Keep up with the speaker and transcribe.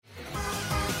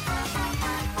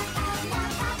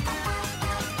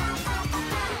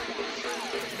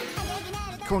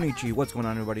Konnichi, what's going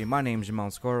on, everybody? My name's Jamal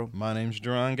Scoro. My name's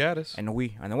Duran Gaddis. And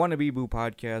we on the Wannabe Boo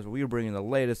podcast, where we are bringing the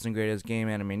latest and greatest game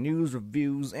anime news,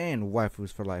 reviews, and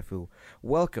waifus for life.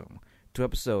 Welcome to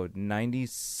episode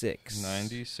 96.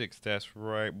 96, that's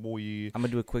right, boy. I'm gonna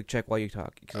do a quick check while you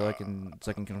talk, so I can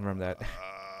confirm that.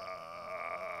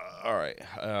 All right.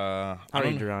 How are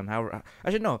you, Duran? I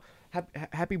should know.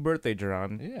 Happy birthday,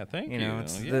 Duran. Yeah, thank you.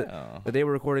 It's the day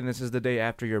we're recording this is the day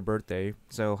after your birthday.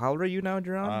 So how old are you now,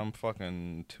 Duran? I'm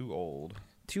fucking too old.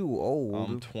 Too old?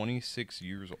 I'm 26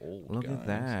 years old, Look guys. at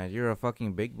that. You're a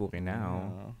fucking big boy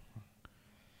now. Yeah.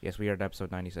 Yes, we are at episode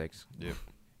 96. Yep.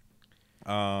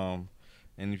 And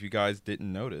if you guys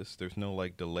didn't notice, there's no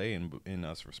like delay in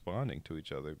us responding to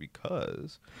each other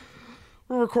because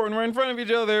we're recording right in front of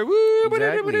each other. Woo!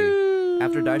 Exactly.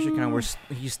 After Daishikan,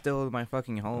 he's still in my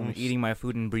fucking home, eating my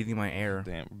food and breathing my air.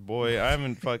 Damn, boy,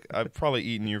 I've probably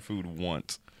eaten your food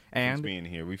once. And since being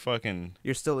here,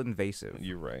 you're still invasive.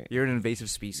 You're right. You're an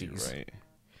invasive species. You're right.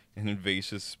 An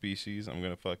invasive species. I'm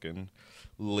gonna fucking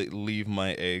leave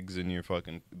my eggs in your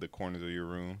fucking the corners of your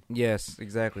room. Yes,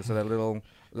 exactly. So that little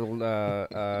am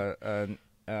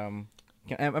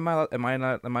I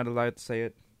allowed to say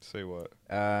it? Say what?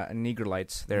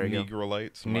 Negrolites. There you go.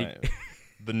 Negrolites.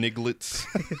 The niglets.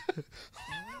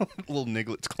 Little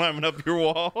niglets climbing up your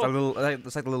wall.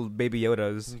 It's like the little baby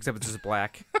Yodas, except it's just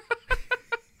black.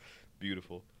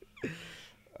 Beautiful.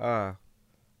 Well,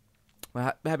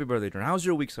 happy birthday, Jordan. How's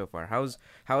your week so far?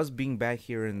 How's being back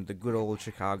here in the good old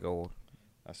Chicago?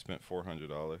 I spent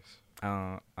 $400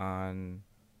 on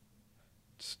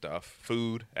stuff,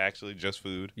 food. Actually, just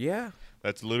food. Yeah,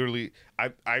 that's literally.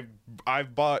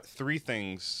 I've bought 3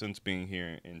 things since being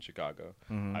here in Chicago.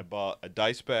 Mm-hmm. I bought a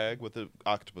dice bag with an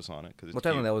octopus on it because. What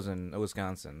time that was in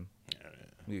Wisconsin?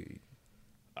 Yeah.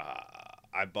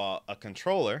 I bought a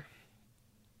controller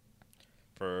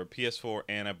for PS4,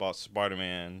 and I bought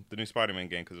Spider-Man, the new Spider-Man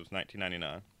game, because it was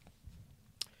 $19.99.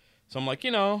 So I'm like,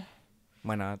 why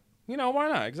not? Why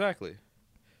not? Exactly.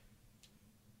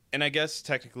 And I guess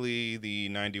technically the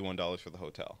 $91 for the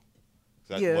hotel.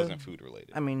 That wasn't food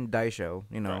related. I mean, Daisho,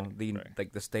 right.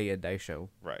 Like the stay at Daisho.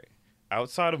 Right.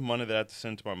 Outside of money that I had to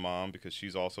send to my mom because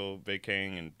she's also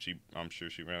vacating and I'm sure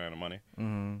she ran out of money.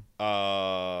 Mm-hmm.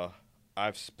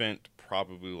 I've spent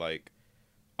probably like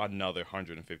another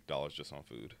 $150 just on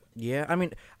food. Yeah, I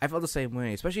mean, I felt the same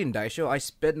way, especially in Daisho. I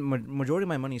spent majority of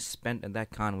my money spent at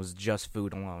that con was just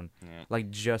food alone, like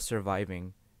just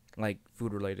surviving, like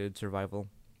food related survival.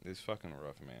 It's fucking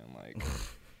rough, man. Like,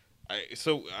 I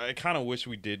kind of wish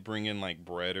we did bring in like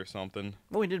bread or something.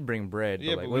 Well, we did bring bread.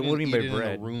 Yeah, but like, what do you mean by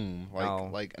bread? In a room,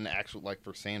 like like an actual like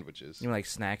for sandwiches. You mean like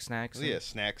snacks? Yeah,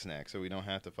 snack. So we don't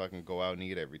have to fucking go out and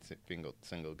eat every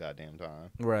single goddamn time.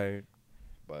 Right.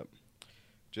 But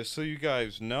just so you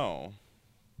guys know,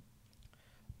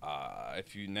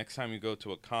 if you next time you go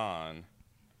to a con,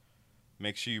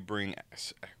 make sure you bring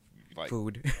like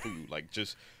food. Like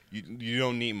just. You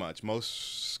don't need much.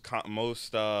 Most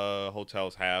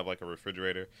hotels have like a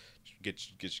refrigerator. Get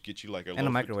you like a and a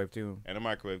microwave too. And a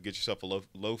microwave. Get yourself a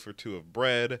loaf or 2 of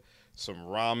bread, some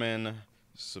ramen,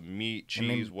 some meat,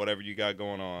 cheese, whatever you got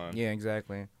going on. Yeah,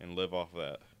 exactly. And live off of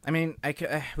that. I mean,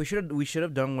 we should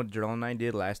have done what Gerald and I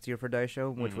did last year for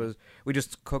Daisho, which was we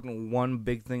just cooked one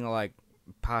big thing of like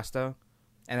pasta,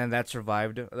 and then that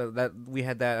survived. We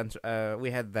had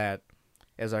that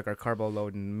as like our carbo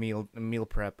load and meal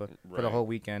prep for the whole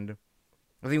weekend.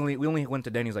 I think we only went to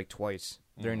Denny's like twice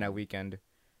during that weekend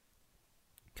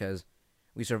because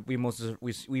we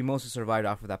mostly survived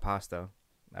off of that pasta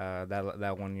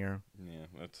that one year. Yeah,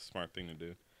 that's a smart thing to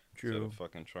do. True. Instead of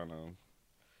fucking trying to.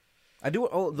 I do.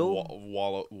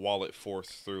 Wallet force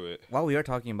through it. While we are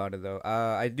talking about it, though,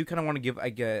 I do kind of want to give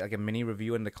like a mini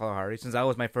review in the Kalahari since that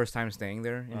was my first time staying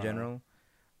there in general.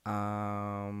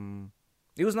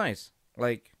 It was nice.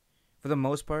 Like, for the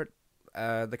most part,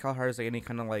 the Kalahari is like any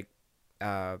kind of like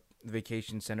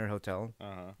vacation center hotel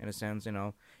in a sense. It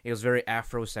was very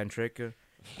Afrocentric.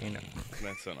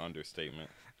 That's an understatement.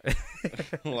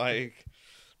 Like,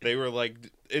 they were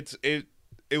like it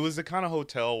was the kind of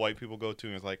hotel white people go to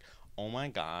and it's like, oh my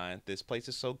god, this place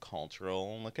is so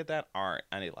cultural. Look at that art.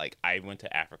 And I went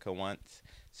to Africa once,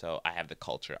 so I have the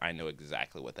culture. I know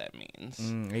exactly what that means.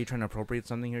 Are you trying to appropriate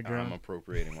something here, Jerome? I'm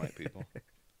appropriating white people.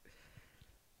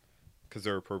 Because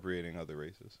they're appropriating other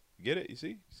races. You get it? You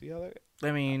see how that...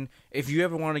 I mean, if you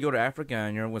ever want to go to Africa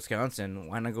and you're in Wisconsin,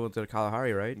 why not go to the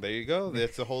Kalahari, right? There you go.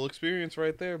 That's the whole experience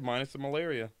right there, minus the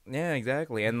malaria. Yeah,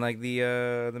 exactly. And like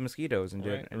the mosquitoes in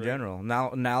general.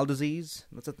 Nile disease,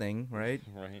 that's a thing, right?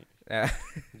 Right.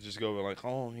 You just go like,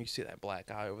 oh, you see that black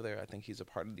guy over there? I think he's a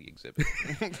part of the exhibit.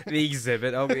 The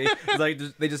exhibit. Okay, it's like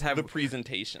they just have the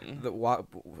presentation. The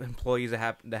employees that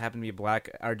happen to be black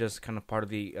are just kind of part of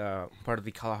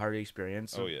the Kalahari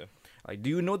experience. So, Oh yeah. like, do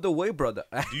you know the way, brother?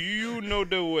 Do you know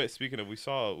the way? Speaking of, we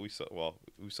saw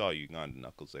Uganda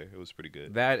Knuckles there. It was pretty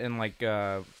good. That and like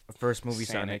first movie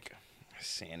Sonic.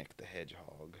 Sonic the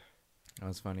Hedgehog. That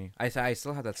was funny. I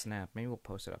still have that snap. Maybe we'll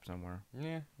post it up somewhere.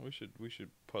 Yeah, we should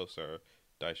post our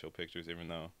Dice Show pictures, even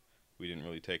though we didn't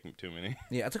really take too many.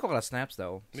 Yeah, I took a lot of snaps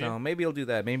though, so Yeah. maybe I'll do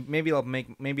that.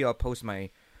 Maybe I'll post my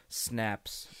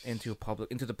snaps into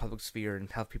the public sphere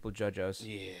and have people judge us.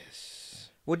 Yes.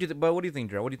 What do you think,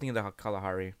 Joe? What do you think of the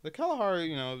Kalahari? The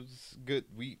Kalahari, it's good.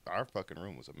 Our fucking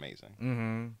room was amazing.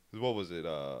 Mm-hmm. What was it?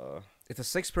 It's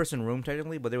a 6-person room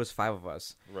technically, but there was 5 of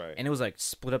us, Right. and it was like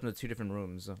split up into 2 different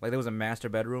rooms. Like there was a master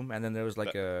bedroom, and then there was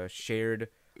like a shared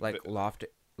like loft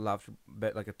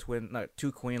bed, like a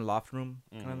 2 queen loft room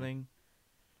kind of thing.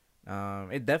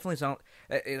 It definitely sounded,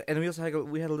 and we also had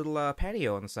a little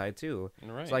patio on the side too.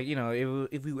 Right. It's like,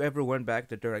 if we ever went back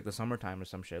to during like the summertime or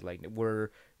some shit, like when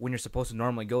you're supposed to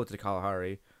normally go to the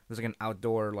Kalahari, there's like an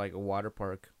outdoor like a water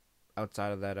park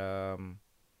outside of that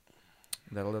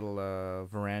little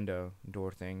veranda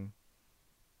door thing.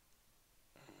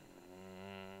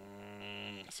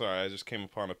 Sorry, I just came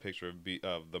upon a picture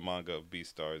of the manga of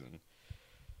Beastars, and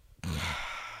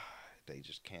they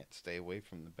just can't stay away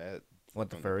from the bad. What,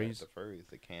 the furries? The furries.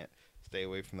 They can't stay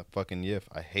away from the fucking yiff.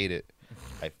 I hate it.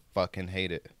 I fucking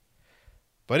hate it.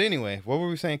 But anyway, what were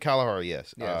we saying? Kalahari,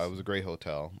 yes. Yes. It was a great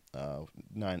hotel.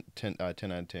 10 out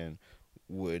of 10.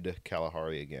 Would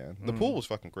Kalahari again. The pool was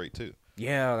fucking great too.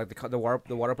 Yeah, like the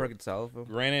water park itself.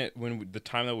 Granted, the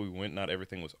time that we went, not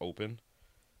everything was open.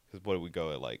 Because what did we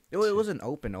go at, like... It wasn't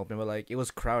open, but like it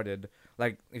was crowded.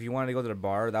 Like if you wanted to go to the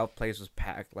bar, that place was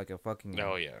packed like a fucking...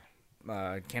 Oh, yeah.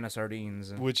 Can of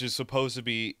sardines. Which is supposed to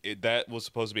be... That was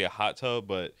supposed to be a hot tub,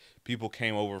 but people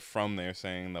came over from there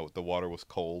saying that the water was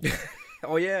cold.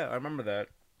 Oh, yeah, I remember that.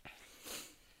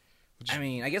 I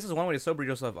mean, I guess it's one way to sober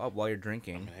yourself up while you're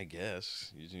drinking. I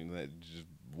guess.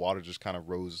 Water just kind of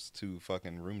rose to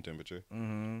fucking room temperature.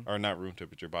 Mm-hmm. Or not room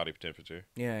temperature, body temperature.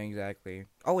 Yeah, exactly.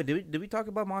 Oh, wait, did we talk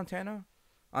about Montana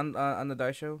on the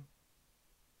Dice Show?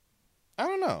 I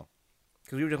don't know.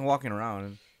 Because we were just walking around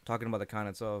and talking about the con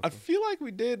itself. I feel like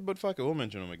we did, but fuck it, we'll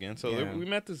mention him again. So Yeah. we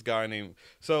met this guy named...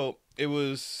 So it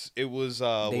was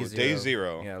day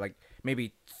zero. Yeah, like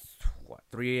maybe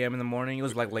 3 a.m. in the morning. It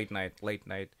was like late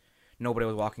night. Nobody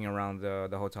was walking around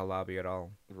the hotel lobby at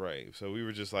all. Right. So we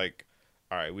were just like,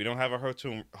 all right, we don't have a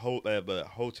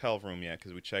hotel room yet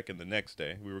because we check in the next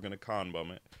day. We were gonna con bum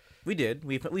it. We did.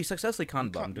 We successfully con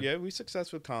bummed. Yeah, we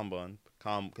successfully con bummed.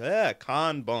 Con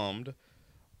bummed.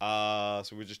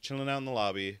 So we're just chilling out in the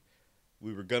lobby.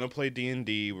 We were gonna play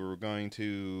D&D. We were going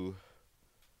to.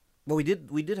 Well,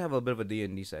 we did have a bit of a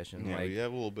D&D session. Yeah, like, we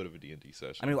have a little bit of a D&D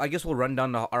session. I mean, I guess we'll run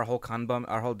down our whole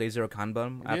day zero con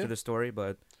bum after Yeah. the story,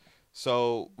 but.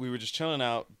 So we were just chilling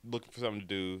out, looking for something to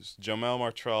do. Jamel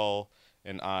Martrell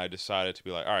and I decided to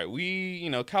be like, all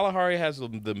right, Kalahari has the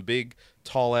big,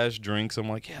 tall-ass drinks. I'm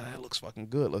like, yeah, that looks fucking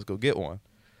good. Let's go get one.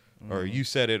 Or you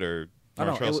said it, or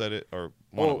Martrell said it, or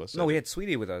one of us said No, we it. had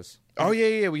Sweetie with us. Oh,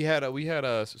 yeah, we had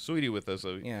a Sweetie with us.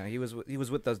 So Yeah, he was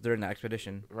with us during the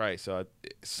expedition. right, so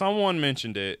someone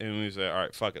mentioned it, and we said, all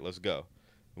right, fuck it, let's go.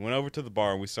 We went over to the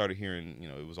bar, and we started hearing,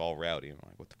 it was all rowdy. I'm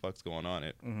like, what the fuck's going on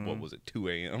at, what was it, 2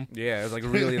 a.m.? Yeah, it was like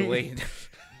really late.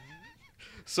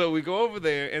 So we go over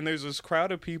there, and there's this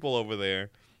crowd of people over there,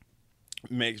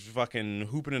 makes fucking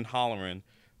hooping and hollering.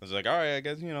 I was like, all right, I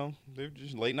guess, they're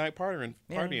just late night partying.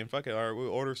 Fuck it, all right, we'll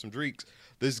order some drinks.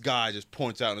 This guy just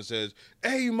points out and says,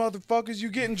 hey, you motherfuckers, you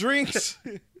getting drinks?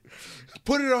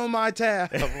 Put it on my tab.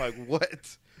 I'm like,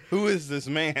 what? Who is this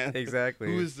man? Exactly.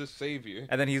 Who is this savior?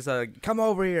 And then he's like, come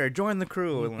over here, join the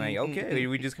crew. And like, okay.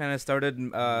 We just kind of started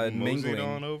Moseyed mingling.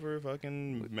 on over,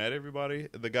 fucking met everybody.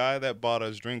 The guy that bought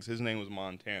us drinks, his name was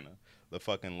Montana, the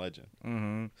fucking legend.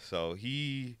 Mm-hmm. So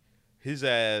his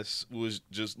ass was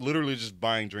just literally just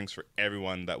buying drinks for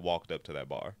everyone that walked up to that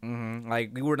bar. Mm-hmm.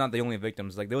 Like, we were not the only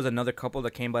victims. Like, there was another couple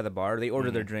that came by the bar. They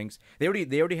ordered their drinks. They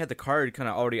already had the card kind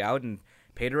of already out and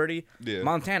paid already. Yeah.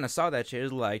 Montana saw that shit. It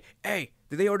was like, hey,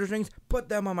 did they order drinks? Put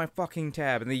them on my fucking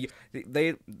tab. And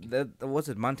they what's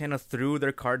it? Montana threw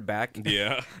their card back.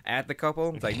 Yeah. At the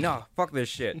couple. It's like, no, fuck this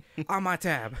shit. On my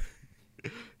tab.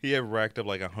 He had racked up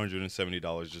like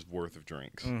 $170 just worth of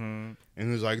drinks. Mm-hmm. And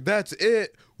he was like, that's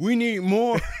it. We need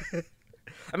more.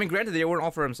 I mean, granted, they weren't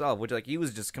all for himself, which, like, he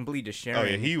was just completely just sharing. Oh,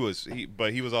 yeah,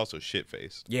 but he was also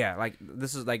shit-faced. Yeah, like,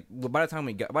 this is, like, by the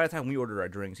time we ordered our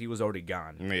drinks, he was already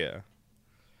gone. Yeah.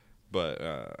 But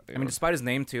I mean, despite his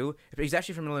name too, he's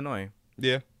actually from Illinois.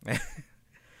 yeah,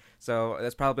 So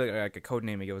that's probably like a code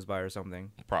name he goes by or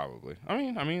something. probably.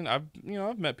 I mean,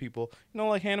 I've met people,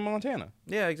 like Hannah Montana.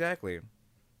 Yeah, exactly.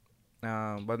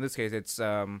 But in this case, it's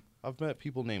I've met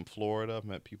people named Florida. I've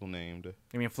met people named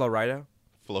you mean Florida?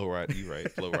 Flowrida. You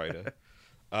right, Flowrida.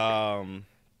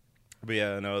 But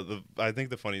yeah, no. I think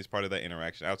the funniest part of that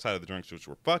interaction, outside of the drinks, which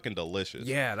were fucking delicious.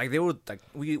 Yeah, like they were like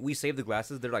we saved the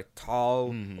glasses. They're like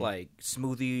tall, like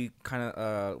smoothie kind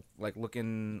of like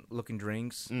looking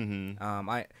drinks.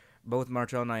 Mm-hmm. Both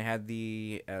Marshall and I had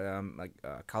the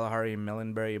Kalahari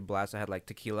Melonberry Blast. I had like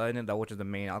tequila in it, which is the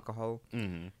main alcohol.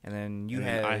 Mm-hmm. And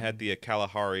then I had the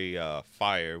Kalahari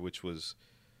Fire, which was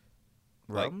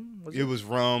rum. It was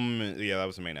rum. Yeah, that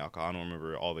was the main alcohol. I don't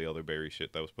remember all the other berry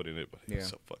shit that was put in it, but it was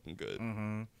so fucking good.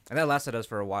 Mm-hmm. And that lasted us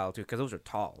for a while too, because those are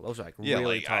tall. Those are like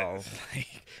really tall.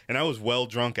 And I was well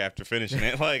drunk after finishing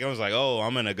it. Like I was like, oh,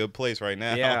 I'm in a good place right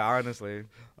now. Yeah, honestly.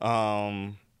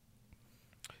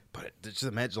 But just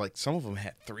imagine, like, some of them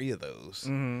had 3 of those.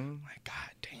 Mm-hmm. Like,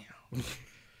 god damn.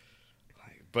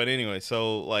 But anyway,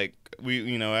 so like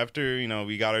we, after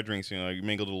we got our drinks, we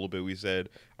mingled a little bit. We said,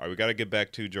 all right, we got to get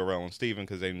back to Jarrell and Steven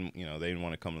because they didn't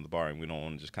want to come to the bar, and we don't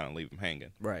want to just kind of leave them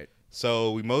hanging. Right.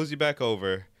 So we mosey back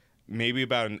over. Maybe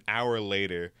about an hour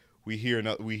later, we hear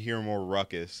more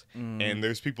ruckus, and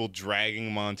there's people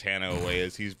dragging Montana away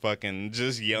as he's fucking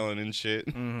just yelling and shit.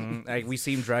 Mm-hmm. Like we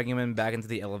see him dragging him back into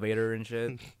the elevator and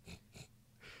shit.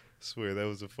 Swear that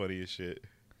was the funniest shit.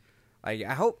 Like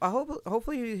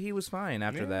hopefully he was fine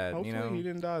after that. Hopefully he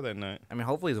didn't die that night. I mean,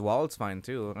 hopefully his wallet's fine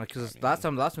too. Because last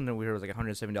time we heard was like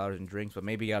 $170 in drinks, but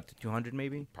maybe up to $200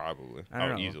 maybe. Probably. I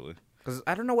don't know. Easily. Because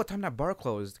I don't know what time that bar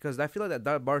closed. Because I feel like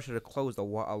that bar should have closed a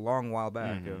long while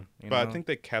back. But I think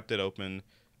they kept it open.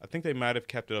 I think they might have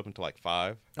kept it open until like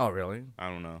 5. Oh really? I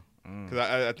don't know.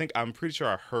 Because I'm pretty sure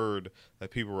I heard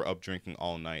that people were up drinking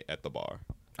all night at the bar.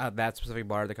 That specific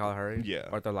bar, the Kalahari? Yeah.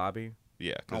 Or at the lobby?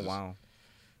 Yeah. Oh, wow.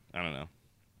 I don't know.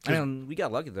 I mean, we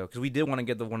got lucky, though, because we did want to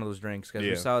get one of those drinks.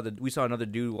 Because we saw another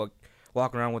dude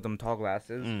walking around with them tall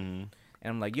glasses. Mm-hmm.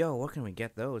 And I'm like, yo, where can we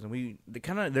get those? And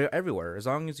they're everywhere. As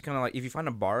long as you kind of like, if you find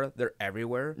a bar, they're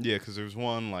everywhere. Yeah, because there's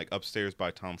one like upstairs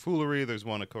by Tomfoolery. There's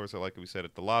one, of course, like we said,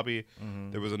 at the lobby. Mm-hmm.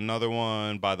 There was another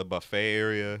one by the buffet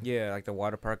area. Yeah, like the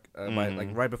water park. By, like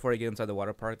right before you get inside the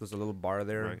water park, there's a little bar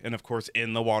there. Right. And of course,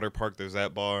 in the water park, there's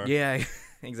that bar. Yeah,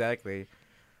 exactly.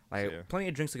 Like plenty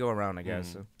of drinks to go around, I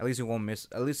guess. So at least you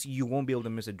won't be able to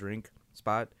miss a drink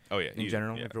spot. Oh yeah, in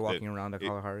general, if you're walking around the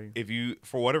Kalahari. If you,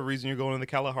 for whatever reason, you're going to the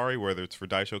Kalahari, whether it's for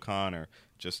DaishoCon or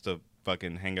just to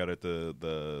fucking hang out at the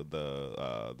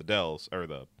Dells or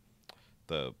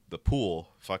the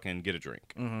pool, fucking get a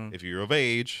drink. Mm-hmm. If you're of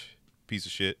age, piece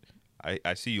of shit,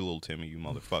 I see you, little Timmy, you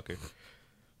motherfucker.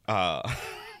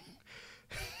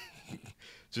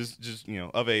 Just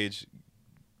of age,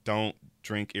 don't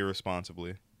drink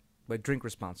irresponsibly. But drink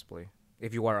responsibly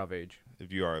if you are of age.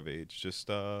 If you are of age, just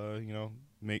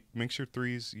make sure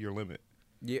 3's your limit.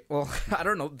 Yeah, well, I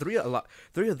don't know. 3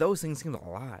 of those things seem a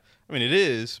lot. I mean, it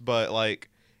is, but like,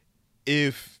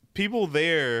 if people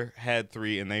there had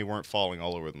 3 and they weren't falling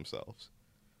all over themselves.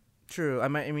 True. I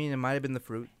mean, it might have been the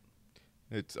fruit.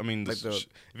 If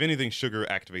anything, sugar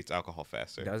activates alcohol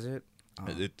faster. Does it? Oh.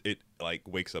 It like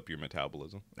wakes up your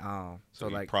metabolism. Oh, so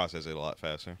you process it a lot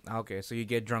faster. Okay, so you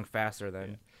get drunk faster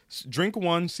then. Yeah. Drink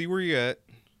 1, see where you're at.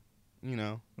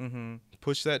 Mm-hmm.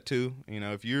 Push that 2.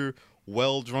 If you're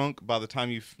well drunk by the time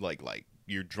you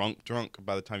you're drunk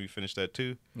by the time you finish that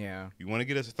 2. Yeah. You want to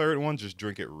get us a 3rd one, just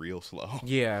drink it real slow.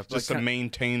 Yeah, just to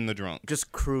maintain the drunk.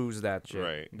 Just cruise that shit.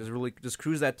 Right. Just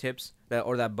cruise that tips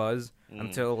that buzz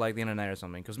until like the end of the night or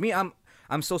something. Because me, I'm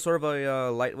still sort of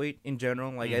a lightweight in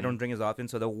general. Like I don't drink as often,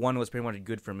 so the 1 was pretty much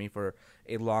good for me for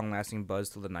a long-lasting buzz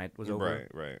till the night was over.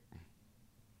 Right.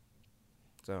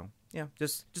 So yeah,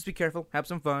 just be careful, have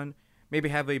some fun, maybe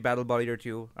have a battle buddy or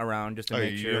 2 around just to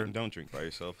make sure. Don't drink by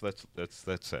yourself. That's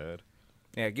sad.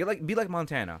 Yeah, be like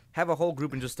Montana. Have a whole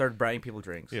group and just start buying people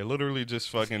drinks. Yeah, literally just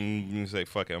fucking say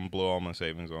fuck it and blow all my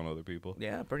savings on other people.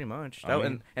 Yeah, pretty much.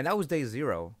 And that was day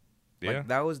 0. Yeah, like,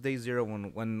 that was day 0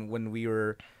 when we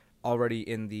were already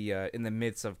in the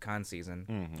midst of con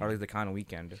season, or at least the con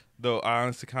weekend. Though I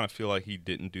honestly kind of feel like he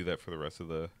didn't do that for the rest of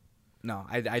the. No,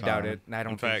 I doubt it. I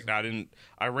don't. In fact, I didn't.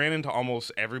 I ran into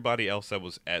almost everybody else that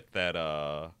was at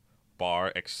that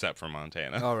bar except for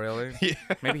Montana. Oh really? Yeah.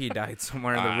 Maybe he died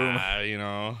somewhere in the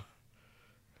room.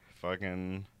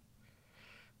 Fucking.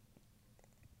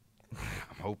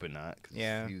 I'm hoping not.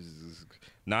 Yeah.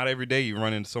 Not every day you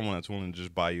run into someone that's willing to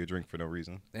just buy you a drink for no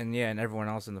reason. And everyone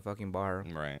else in the fucking bar.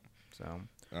 Right. So.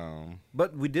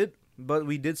 But we did but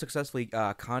we did successfully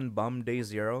con bum day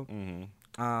 0.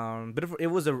 Mm-hmm. But it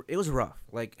was rough.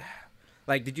 Like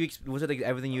did you was it like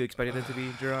everything you expected it to be,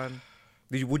 Jerron?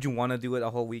 Would you want to do it a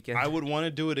whole weekend? I would want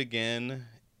to do it again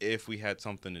if we had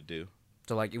something to do.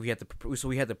 So like if we had to,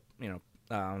 we had to, we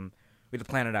had to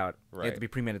plan it out. Right. It had to be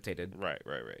premeditated. Right.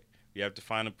 You have to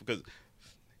find it because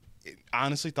I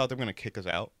honestly thought they were gonna kick us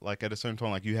out. Like at a certain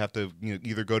point, like you have to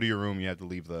either go to your room, you have to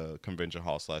leave the convention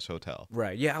hall / hotel.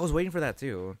 Right. Yeah, I was waiting for that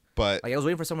too. But like I was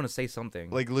waiting for someone to say something.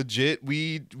 Like legit,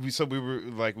 we were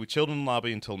like we chilled in the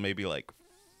lobby until maybe like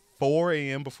 4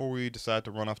 a.m. before we decided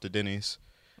to run off to Denny's.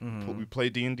 Mm-hmm. We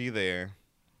played D&D there.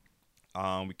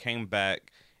 We came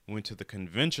back and went to the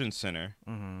convention center.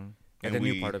 Mm-hmm. And the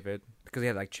new part of it because they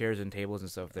had like chairs and tables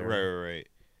and stuff there. Right.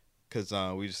 Because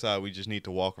we decided we just need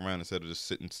to walk around instead of just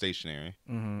sitting stationary.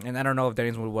 Mm-hmm. And I don't know if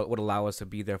Denny's would allow us to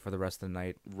be there for the rest of the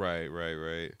night. Right.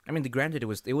 I mean, granted,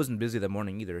 it wasn't busy that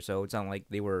morning either, so it's not like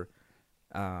they were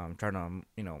trying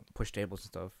to push tables and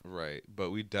stuff. Right,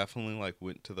 but we definitely like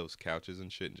went to those couches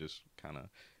and shit and just kind of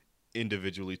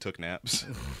individually took naps.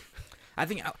 I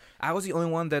think I was the only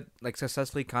one that like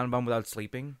successfully bummed without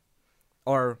sleeping,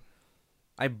 or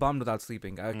I bummed without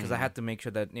sleeping because I had to make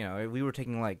sure that if we were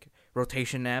taking like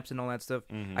rotation naps and all that stuff.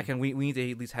 Mm-hmm. We need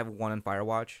to at least have one on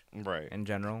Firewatch. Right. In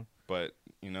general. But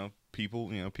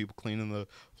people cleaning the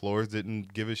floors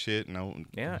didn't give a shit.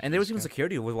 Yeah, and there was even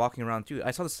security was walking around too.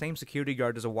 I saw the same security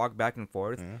guard as a walk back and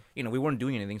forth. Yeah. We weren't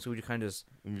doing anything, so we were kind of just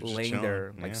laying chilling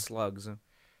there like slugs.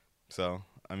 So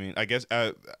I mean, I guess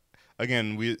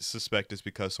again we suspect it's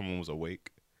because someone was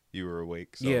awake. You were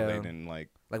awake, so they didn't like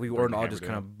we weren't all just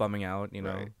kind of bumming out,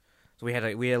 Right. So we had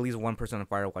at least one person on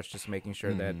Firewatch just making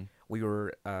sure that we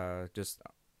were just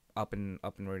up and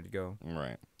ready to go.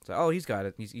 Right. So he's got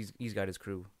it. He's got his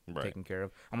crew taken care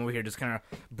of. I'm over here just kind of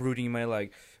brooding my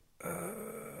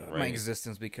my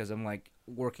existence because I'm like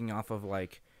working off of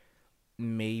like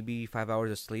maybe 5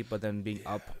 hours of sleep, but then being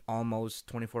up almost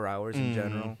 24 hours in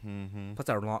general. Mm-hmm.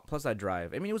 Plus that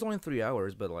drive. I mean, it was only 3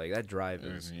 hours, but like that drive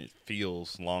it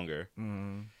feels longer.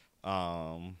 Mm-hmm.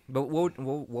 But what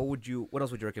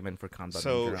else would you recommend for combat?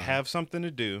 So have something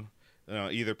to do.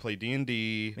 Either play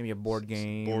D&D, maybe a board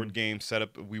game. Set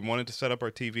up. We wanted to set up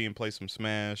our TV and play some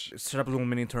Smash. Set up a little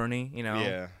mini tourney.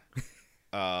 Yeah.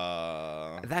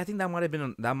 I think that might have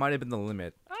been the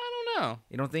limit. I don't know.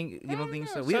 You don't think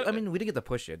so? We didn't get to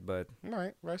push it, but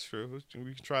right, that's true.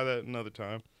 We can try that another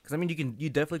time. Because I mean, you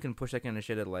definitely can push that kind of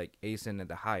shit at like ASIN at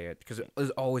the Hyatt because there's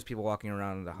always people walking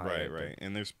around in the Hyatt. Right,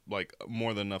 and there's like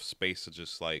more than enough space to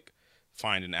just like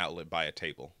find an outlet by a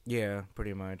table. Yeah,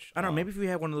 pretty much. I don't know. Maybe if we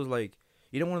had one of those like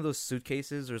one of those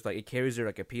suitcases, there's like it carries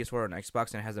like a PS4 or an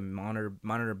Xbox and it has a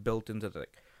monitor built into the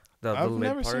I've lid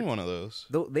never part. seen one of those.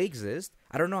 Though they exist.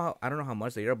 I don't know how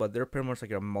much they are, but they're pretty much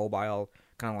like a mobile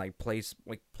kind of like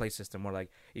play system where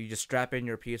like you just strap in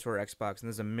your PS4 or Xbox and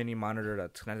there's a mini monitor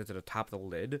that's connected to the top of the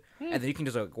lid, and then you can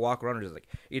just like walk around and just like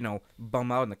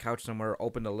bum out on the couch somewhere,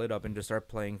 open the lid up, and just start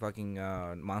playing fucking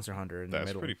Monster Hunter in the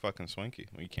middle. That's pretty fucking swanky.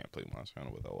 Well, you can't play Monster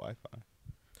Hunter without Wi-Fi.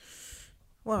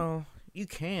 Well, you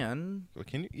can. Well,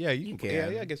 can you? Yeah, you can.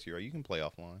 Yeah, I guess you're right. You can play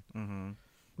offline. Mm-hmm.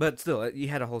 But still, you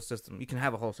had a whole system. You can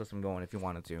have a whole system going if you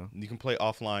wanted to. You can play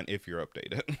offline if you're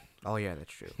updated. Oh yeah,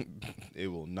 that's true. It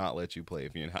will not let you play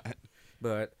if you're not.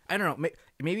 But I don't know.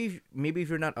 Maybe if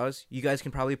you're not us, you guys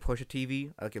can probably push a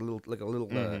TV, like a little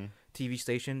TV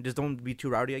station. Just don't be too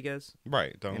rowdy, I guess.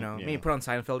 Right. Don't maybe put on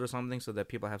Seinfeld or something so that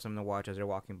people have something to watch as they're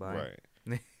walking by.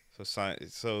 Right.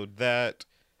 So that,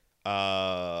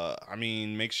 I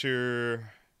mean, make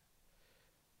sure.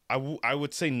 I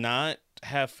would say not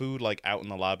have food like out in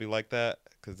the lobby like that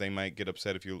because they might get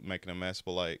upset if you're making a mess.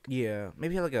 But like,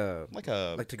 maybe have like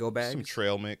to go bags, some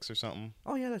trail mix or something.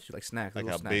 Oh yeah, that's like snacks, like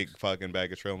a snacks. Big fucking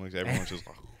bag of trail mix. Everyone's just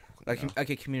like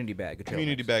a community bag.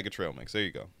 Bag of trail mix. There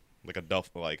you go. Like a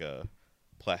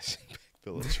plastic bag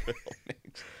full of trail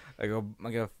mix.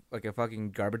 like a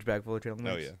fucking garbage bag full of trail mix.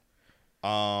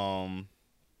 Oh yeah.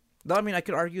 Though I mean, I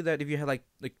could argue that if you had like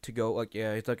to go,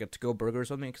 it's like a to go burger or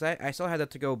something. Because I still had that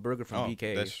to go burger from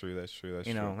BK. That's true. That's true.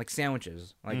 Like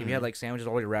sandwiches. Like if you had like sandwiches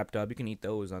already wrapped up, you can eat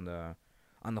those on the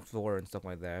floor and stuff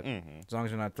like that. Mm-hmm. As long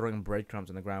as you're not throwing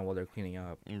breadcrumbs on the ground while they're cleaning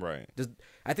up. Right.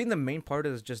 I think the main part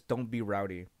is just don't be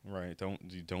rowdy. Right.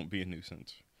 Don't be a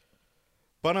nuisance.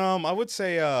 But I would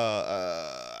say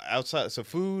outside, so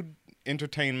food,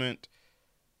 entertainment,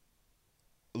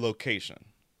 location.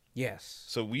 Yes.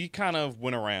 So we kind of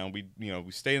went around. We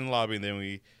stayed in the lobby and then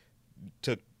we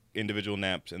took individual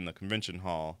naps in the convention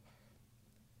hall.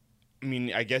 I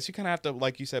mean, I guess you kind of have to,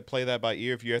 like you said, play that by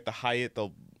ear. If you're at the Hyatt,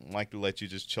 they'll like to let you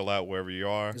just chill out wherever you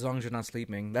are. As long as you're not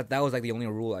sleeping. That was like the only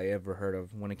rule I ever heard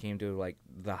of when it came to like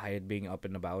the Hyatt being up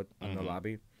and about in the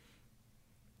lobby.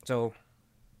 So,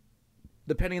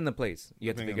 depending on the place, you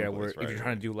have to figure out where if you're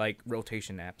trying to do like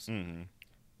rotation naps. Mm-hmm.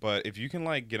 But if you can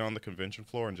like get on the convention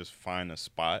floor and just find a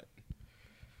spot,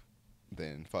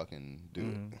 then fucking do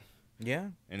it. Yeah.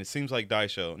 And it seems like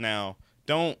Daisho. Now,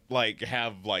 don't like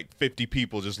have like 50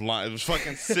 people just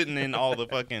fucking sitting in all the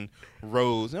fucking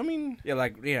rows. I mean,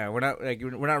 yeah, we're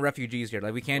not refugees here.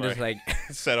 Like we can't just like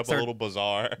set up a little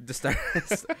bazaar. Just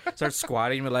start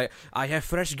squatting and be like, I have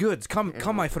fresh goods. Come,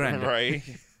 my friend. Right.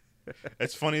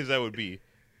 As funny as that would be.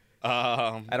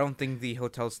 I don't think the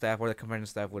hotel staff or the convention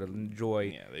staff would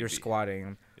enjoy your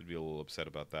squatting. They'd be a little upset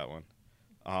about that one.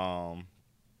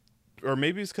 Or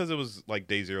maybe it's because it was like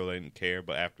day zero, they didn't care.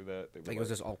 But after that, they were it was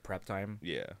just all prep time.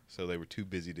 Yeah, so they were too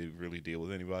busy to really deal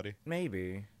with anybody.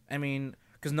 Maybe. I mean,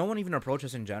 because no one even approached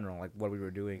us in general, like what we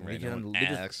were doing. Right, no one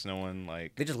asked, no one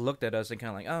like. They just looked at us and kind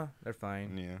of like, oh, they're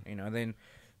fine. Yeah. You know, and then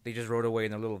they just rode away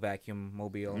in their little vacuum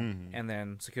mobile, and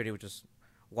then security was just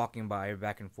walking by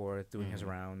back and forth doing his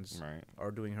rounds, right,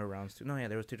 or doing her rounds too. No, yeah,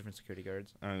 there was 2 different security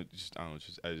guards. I just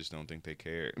don't think they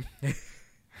cared.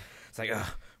 It's like,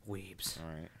 weebs.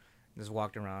 All right. Just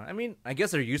walked around. I mean, I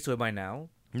guess they're used to it by now.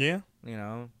 Yeah. You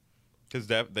know,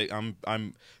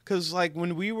 because like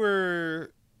when we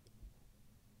were,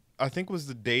 I think it was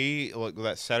the day like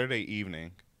that Saturday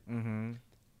evening. Mm-hmm.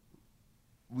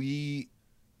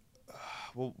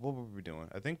 What were we doing?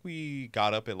 I think we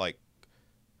got up at like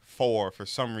 4 for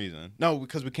some reason. No,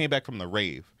 because we came back from the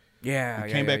rave. Yeah,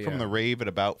 we came back from the rave at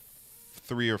about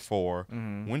 3 or 4.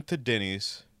 Went to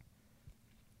Denny's.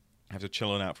 After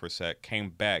chilling out for a sec,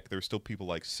 came back. There were still people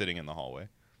like sitting in the hallway.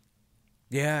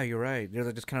 Yeah, you're right. They're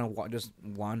just kind of just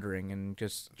wandering and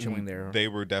just chilling there. They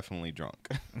were definitely drunk.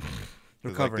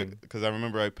 Recovering. Because I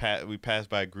remember we passed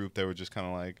by a group that were just kind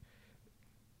of like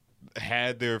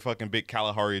had their fucking big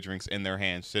Kalahari drinks in their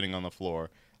hands, sitting on the floor,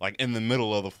 like in the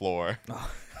middle of the floor,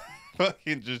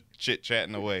 fucking just chit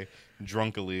chatting away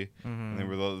drunkily. And there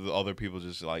were the other people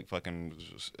just like fucking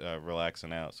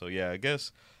relaxing out. So yeah, I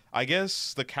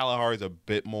guess the Kalahari is a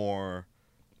bit more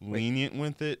lenient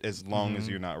with it as long as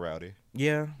you're not rowdy.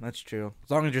 Yeah, that's true.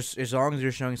 As long as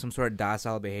you're showing some sort of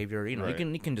docile behavior, you know, right.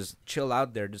 you can just chill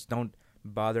out there. Just don't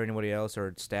bother anybody else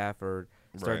or staff or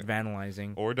start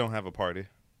vandalizing. Or don't have a party.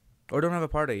 Or don't have a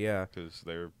party, yeah.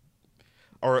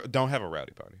 Or don't have a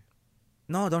rowdy party.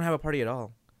 No, don't have a party at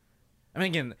all. I mean,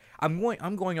 again, I'm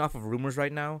going off of rumors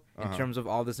right now in terms of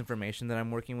all this information that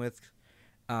I'm working with.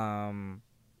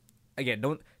 Again,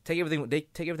 don't take everything.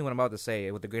 Take everything what I'm about to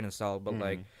say with a grain of salt. But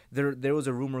like, there was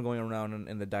a rumor going around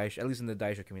in the Daisho, at least in the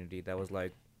Daisho community, that was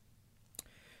like,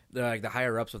 the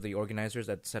higher ups of the organizers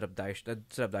that set up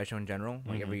Daisho in general,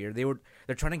 like every year,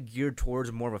 they're trying to gear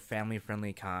towards more of a family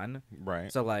friendly con.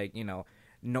 Right. So like, you know,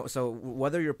 so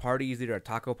whether your party is either a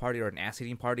taco party or an ass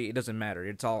eating party, it doesn't matter.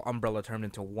 It's all umbrella termed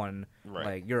into one. Right.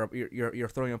 Like you're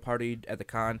throwing a party at the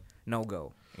con, no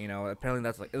go. You know, apparently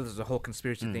this is a whole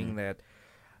conspiracy thing that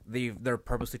they're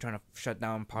purposely trying to shut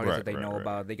down parties that they know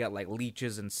about. They got like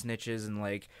leeches and snitches and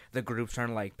like the group's trying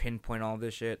to like pinpoint all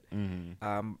this shit.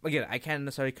 Again, I can't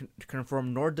necessarily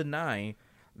confirm nor deny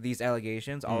these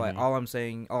allegations. All I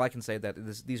can say that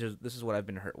this is what I've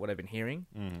been hearing.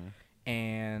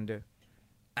 And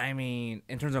I mean,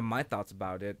 in terms of my thoughts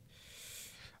about it,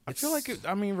 I feel like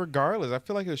regardless, I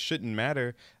feel like it shouldn't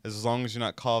matter as long as you're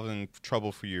not causing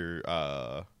trouble for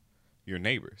your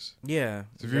neighbors. Yeah.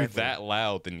 So if you're that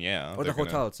loud, then yeah. Or the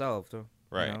hotel itself, too.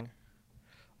 Right. You know?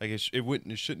 Like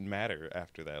it shouldn't matter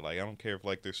after that. Like I don't care if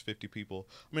like there's 50 people.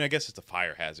 I mean, I guess it's a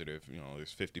fire hazard if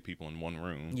there's 50 people in one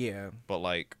room. Yeah. But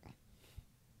like,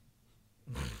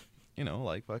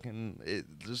 like fucking it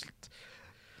just.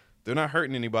 They're not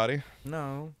hurting anybody.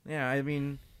 No. Yeah, I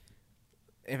mean,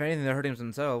 if anything, they're hurting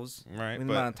themselves. Right. I mean,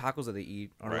 the amount of tacos that they eat,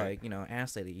 or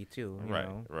ass that they eat too. Right.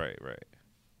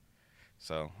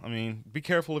 So, I mean, be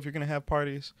careful if you're going to have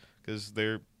parties, because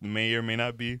they may or may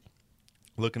not be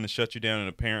looking to shut you down. And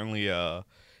apparently,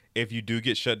 if you do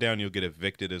get shut down, you'll get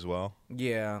evicted as well.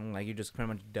 Yeah, like you're just pretty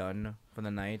much done for the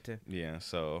night. Yeah,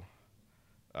 so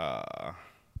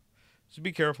just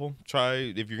be careful. Try,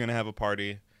 if you're going to have a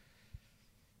party,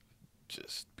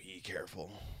 just be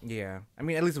careful. Yeah. I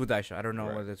mean, at least with Daisho. I don't know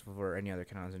whether it's for any other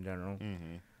cons in general.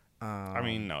 I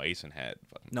mean, no, ASIN had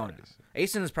fucking parties. No.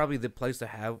 ASIN is probably the place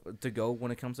to go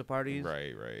when it comes to parties.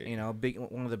 Right. You know,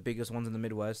 one of the biggest ones in the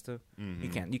Midwest.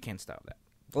 You can't stop that.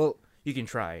 Well, you can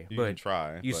try.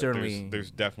 You certainly.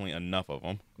 There's definitely enough of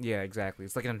them. Yeah, exactly.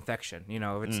 It's like an infection. You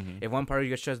know, if one party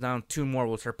gets shut down, 2 more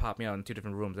will start popping out in 2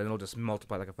 different rooms, and it'll just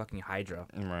multiply like a fucking hydra.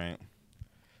 Right.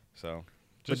 So,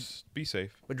 Just be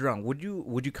safe. But Jerome, would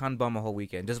you con bum a whole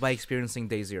weekend just by experiencing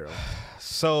day 0?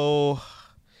 So,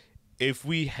 if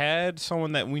we had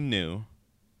someone that we knew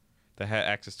that had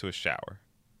access to a shower,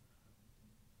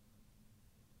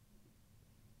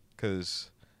 because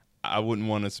I wouldn't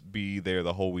want to be there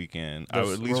the whole weekend. I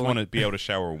would at least want to be able to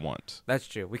shower once. That's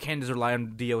true. We can't just rely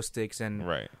on DO sticks and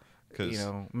Right.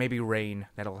 Maybe rain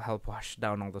that'll help wash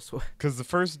down all the sweat. Because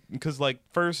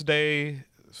first day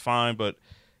is fine, but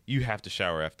you have to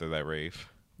shower after that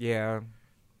rave. Yeah.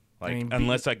 Like,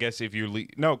 unless I guess if you're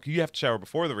no, you have to shower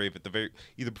before the rave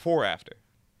either before or after.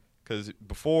 Because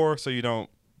before, so you don't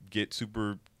get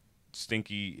super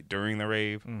stinky during the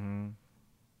rave. Mm-hmm.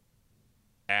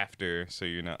 After, so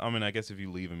you're not. I mean, I guess if you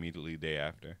leave immediately day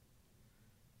after,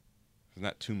 there's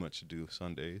not too much to do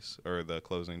Sundays or the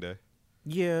closing day.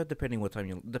 Yeah, depending when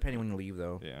you leave,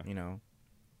 though. Yeah.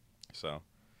 So,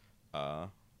 as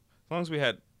long as we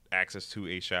had access to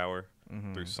a shower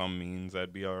through some means,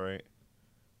 that'd be all right.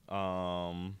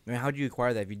 I mean, how do you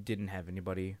acquire that if you didn't have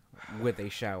anybody with a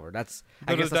shower? That's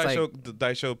Go to the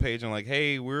Dice Show page and like,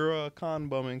 hey, we're con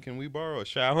bumming. Can we borrow a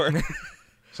shower?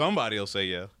 Somebody will say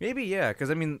yeah. Maybe yeah, because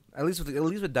I mean, at least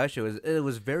with Dice Show, it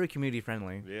was very community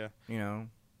friendly. Yeah.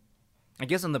 I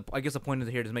guess the point is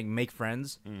here to make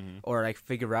friends or like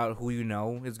figure out who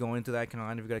is going to that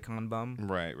con if you got a con bum.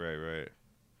 Right.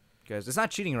 Because it's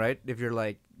not cheating, right? If you're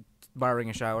like borrowing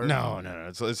a shower. No.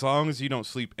 It's, as long as you don't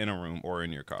sleep in a room or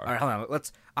in your car. All right, hold on.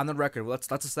 Let's on the record. Let's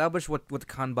establish what the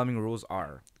con bumming rules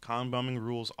are. Con bumming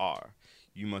rules are: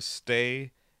 you must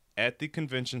stay at the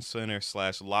convention center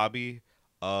 / lobby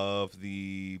of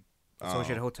the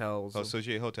Associated Hotels.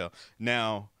 Associated Hotel.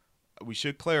 Now, we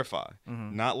should clarify,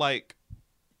 not like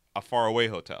a faraway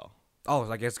hotel.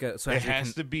 Oh, I guess so. It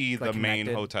has to be the main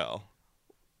connected hotel.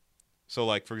 So,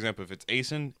 like for example, if it's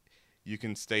ASIN, you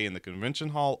can stay in the convention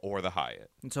hall or the Hyatt.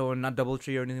 So not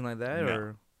DoubleTree or anything like that, No.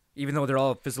 or even though they're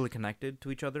all physically connected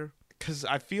to each other. Because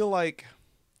I feel like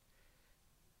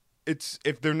it's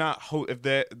if they're not if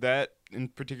that in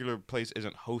particular place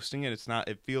isn't hosting it, it's not.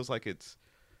 It feels like it's.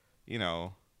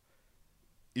 You're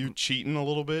cheating a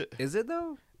little bit. Is it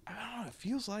though? I don't know. It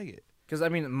feels like it. Because I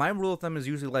mean, my rule of thumb is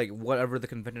usually like whatever the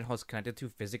convention hall is connected to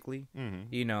physically.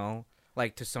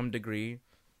 Like to some degree.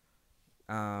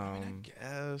 I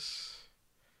guess,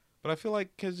 but I feel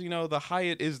like because the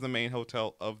Hyatt is the main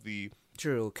hotel of the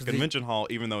convention hall,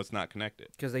 even though it's not connected.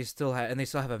 Because they still have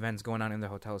events going on in the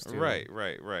hotels too. Right.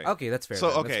 Okay, that's fair. So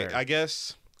then. okay, That's fair. I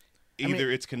guess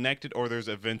either it's connected or there's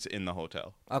events in the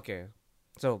hotel. Okay.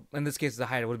 So in this case, the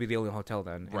Hyatt would be the only hotel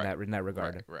then in that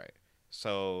regard. Right.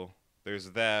 So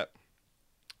there's that.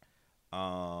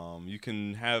 You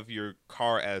can have your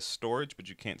car as storage, but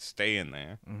you can't stay in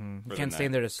there. You can't stay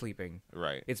in there to sleeping.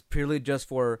 Right. It's purely just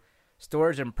for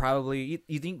storage and probably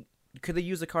you think could they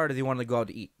use the car or do they want to go out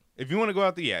to eat? If you want to go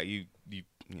out there, you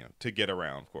to get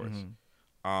around, of course.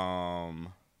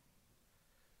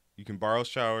 You can borrow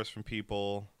showers from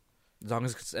people. As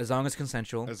long as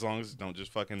consensual. As long as don't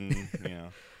just fucking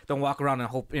Don't walk around and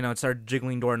hope start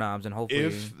jiggling doorknobs and hopefully.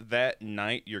 If that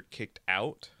night you're kicked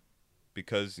out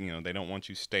because they don't want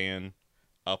you staying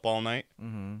up all night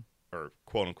or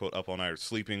quote unquote up all night or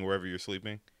sleeping wherever you're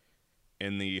sleeping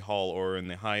in the hall or in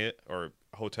the Hyatt or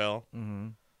hotel.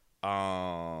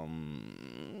 I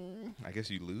guess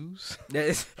you lose. Yeah,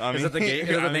 is that the game?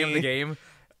 Is that the name of the game?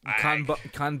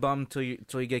 Con bum till you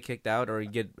get kicked out or you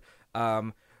get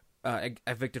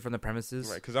evicted from the premises.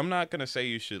 Right, because I'm not gonna say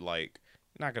you should you're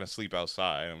not gonna sleep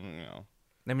outside.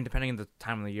 I mean, depending on the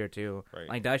time of the year too. Right.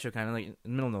 Like Daisho, kind of like in the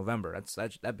middle of November.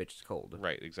 That bitch is cold.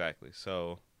 Right, exactly.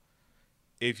 So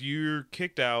if you're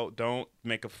kicked out, don't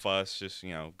make a fuss. Just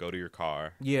go to your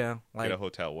car. Yeah, get a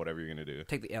hotel, whatever you're gonna do.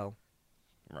 Take the L.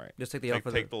 Right. Just take the L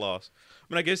for the loss.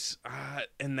 I mean, I guess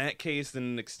in that case, then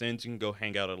an extent you can go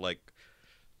hang out at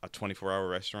a 24-hour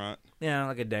restaurant. Yeah,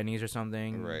 like a Denny's or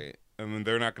something. Right. I mean,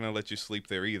 they're not gonna let you sleep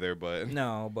there either, but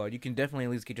no, but you can definitely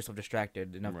at least get yourself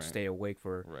distracted enough to stay awake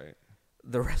for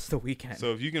the rest of the weekend.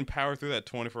 So if you can power through that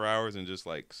 24 hours and just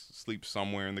sleep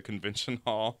somewhere in the convention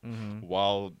hall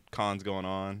while con's going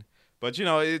on, but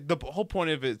the whole point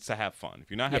of it is to have fun. If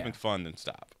you're not having fun, then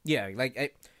stop. Yeah,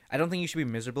 I don't think you should be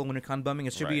miserable when you're con bumming.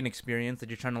 It should be an experience that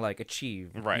you're trying to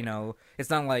achieve. Right. It's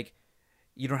not like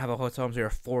you don't have a hotel room, so you're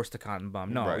forced to con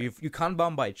bum. No, you con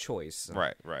bum by choice.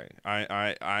 Right.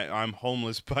 I'm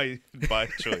homeless by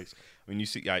choice. I mean, you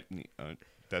see,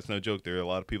 that's no joke. There are a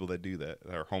lot of people that do that.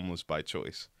 That are homeless by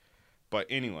choice. But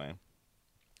anyway,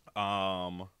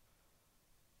 so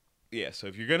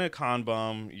if you're gonna con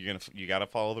bum, you gotta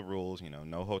follow the rules.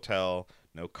 No hotel,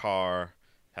 no car,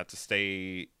 have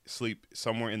to sleep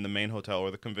somewhere in the main hotel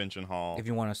or the convention hall. If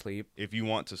you want to sleep. If you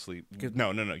want to sleep.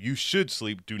 No. You should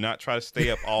sleep. Do not try to stay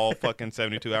up all fucking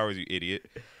 72 hours, you idiot.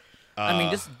 I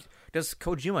mean, just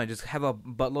Kojima. Just have a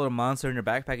buttload of Monster in your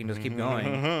backpack and just keep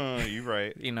going. You're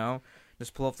right. You know?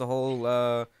 Just pull off the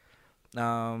whole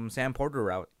Sam Porter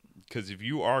route. Because if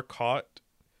you are caught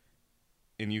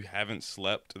and you haven't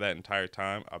slept that entire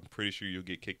time, I'm pretty sure you'll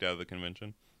get kicked out of the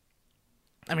convention.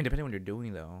 I mean, depending on what you're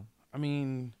doing, though. I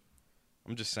mean,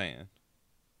 I'm just saying.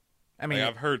 I mean,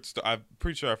 I'm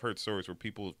pretty sure I've heard stories where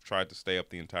people have tried to stay up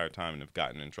the entire time and have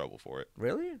gotten in trouble for it.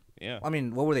 Really? Yeah. I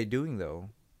mean, what were they doing though?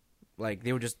 Like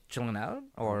they were just chilling out,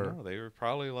 or no, they were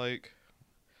probably like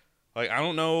I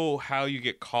don't know how you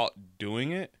get caught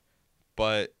doing it,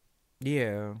 but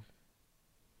yeah,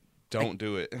 don't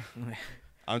do it.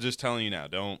 I'm just telling you now,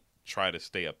 don't try to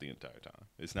stay up the entire time.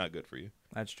 It's not good for you.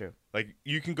 That's true. Like,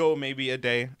 you can go maybe a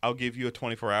day. I'll give you a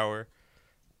 24-hour,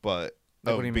 but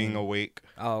Like, of what do you being mean? awake.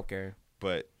 Oh, okay.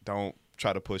 But don't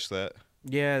try to push that.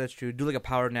 Yeah, that's true. Do like a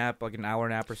power nap, like an hour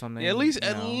nap or something. Yeah, at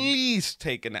least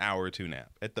take an hour or two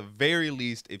nap. At the very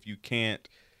least, if you can't,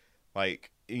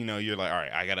 like, you're like, all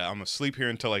right, I'm gonna sleep here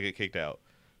until I get kicked out.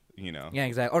 Yeah,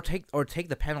 exactly. Or take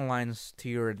the panel lines to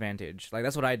your advantage. Like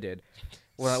that's what I did.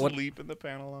 Sleep in the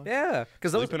panel line. Yeah,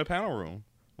 because Sleep in a panel room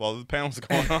while the panel's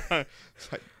going on.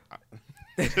 It's like,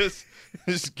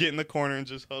 just get in the corner and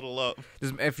just huddle up.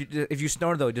 Just, if you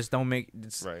snore though, just don't make.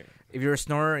 Right. If you're a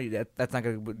snorer, that's not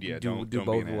gonna do don't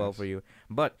both be an well ass. for you.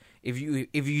 But if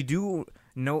you do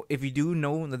know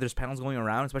that there's panels going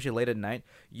around, especially late at night,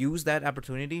 use that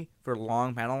opportunity for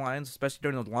long panel lines, especially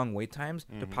during those long wait times,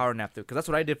 to power nap through. Because that's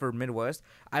what I did for Midwest.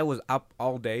 I was up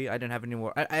all day. I didn't have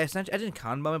anywhere. I essentially didn't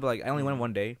con bomb it, but like I only went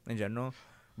one day in general.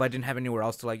 But I didn't have anywhere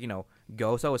else to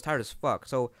go, so I was tired as fuck.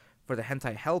 So for the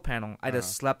Hentai Hell panel, I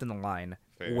just slept in the line,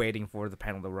 Fair. waiting for the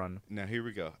panel to run. Now here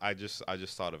we go. I just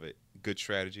thought of it. Good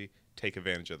strategy. Take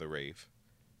advantage of the rave.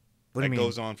 What do That you mean?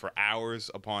 goes on for hours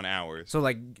upon hours. So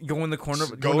like go in the corner,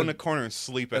 Go in the corner and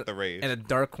sleep at the rave. in a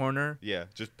dark corner, Yeah,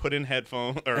 just put in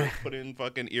headphones or put in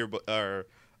fucking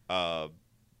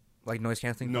like noise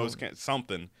canceling.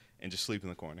 something, and just sleep in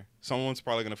the corner. Someone's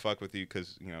probably gonna fuck with you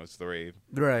because it's the rave.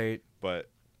 Right. But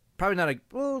Probably not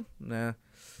nah.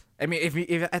 I mean,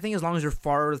 if I think as long as you're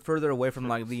further away from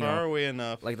like the far away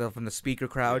enough, like from the speaker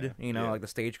crowd, yeah. like the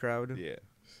stage crowd. yeah,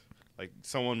 like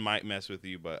someone might mess with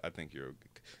you, but I think you're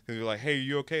because you're like, hey,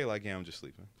 you okay? Like, yeah, I'm just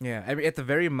sleeping. Yeah, I mean, at the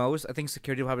very most, I think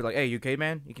security will probably be like, hey, you okay,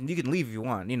 man? You can leave if you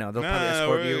want. They'll probably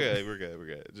escort you. We're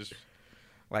good. Just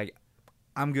Like,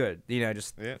 I'm good.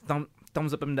 Just yeah.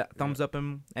 thumbs up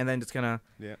him, and then just kind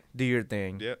Yeah. of do your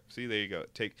thing. Yeah, see, there you go.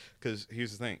 Because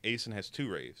here's the thing, ASIN has 2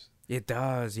 raves. It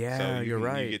does, yeah. So you're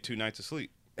right. You get 2 nights of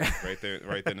sleep, right then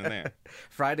and there.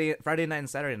 Friday night and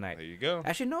Saturday night. There you go.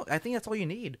 Actually, no. I think that's all you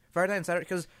need. Friday night and Saturday,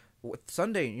 because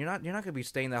Sunday you're not gonna be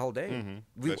staying that whole day.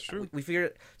 That's true. We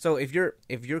figured. So if your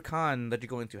con that you're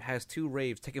going to has 2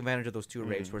 raves, take advantage of those 2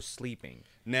 raves for sleeping.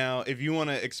 Now, if you want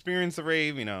to experience the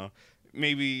rave,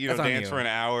 maybe That's on dance you. for an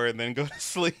hour and then go to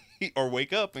sleep or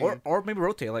wake up. And, Or maybe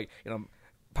rotate, like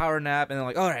power nap, and then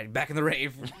like, all right, back in the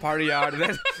rave, party out, and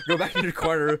then go back in your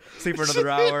corner, sleep for another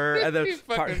hour, and then you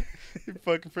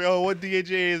fucking free. Oh, what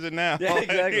DJJ is it now? yeah,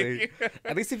 exactly.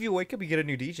 At least if you wake up, you get a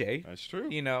new DJ. That's true.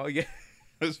 Yeah.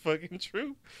 That's fucking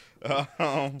true.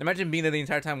 Imagine being there the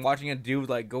entire time watching a dude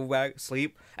like go back,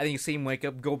 sleep, and then you see him wake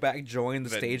up, go back, join the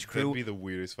stage crew. That'd be the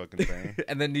weirdest fucking thing.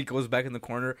 And then he goes back in the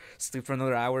corner, sleep for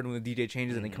another hour, and when the DJ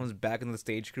changes, and he comes back into the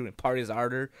stage crew and parties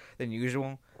harder than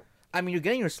usual. I mean, you're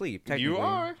getting your sleep. Technically.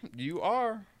 You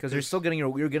are, because you're still getting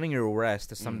your rest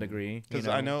to some degree. Because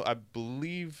I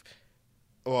believe.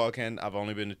 Well, again, I've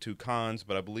only been to 2 cons,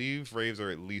 but I believe raves are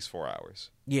at least 4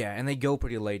 hours. Yeah, and they go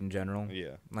pretty late in general.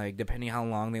 Yeah. Like depending how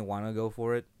long they want to go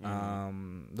for it.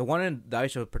 The one in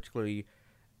Daisho particularly,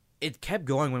 it kept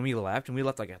going when we left, and we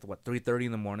left like at 3:30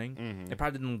 in the morning. It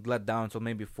probably didn't let down until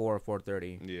maybe 4 or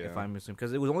 4:30. Yeah. If I'm assuming,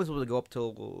 because it was only supposed to go up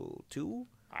till 2.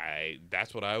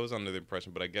 That's what I was under the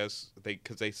impression, but I guess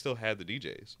because they still had the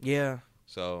DJs. Yeah.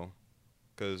 So,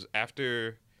 because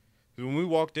when we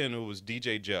walked in, it was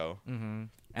DJ Joe. Mm-hmm.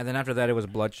 And then after that, it was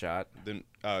Bloodshot. Then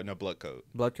no, Blood Code.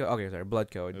 Blood Code. Okay, sorry, Blood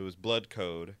Code. It was Blood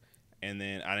Code, and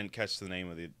then I didn't catch the name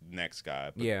of the next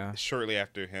guy. But Yeah. Shortly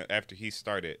after he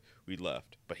started, we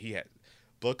left. But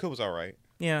Blood Code was all right.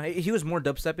 Yeah, he was more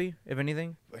dubsteppy, if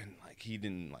anything. And he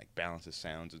didn't balance his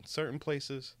sounds in certain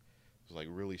places. It was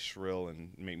really shrill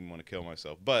and made me want to kill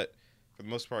myself. But for for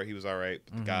the most part, he was all right.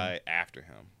 But the guy after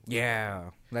him,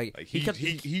 Yeah, like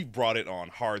he brought it on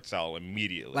hard style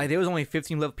immediately. like there was only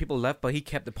 15 people left, but he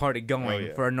kept the party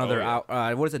going for another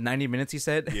hour. What is it, 90 minutes? He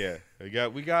said. Yeah, I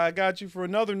got you for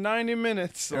another 90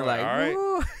 minutes. They're like, all right.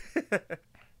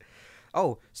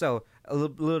 Oh, so a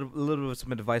little bit of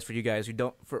some advice for you guys who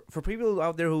don't, for people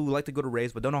out there who like to go to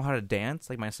raves but don't know how to dance,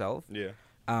 like myself. Yeah.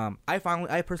 I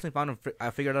personally found I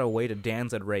figured out a way to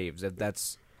dance at raves if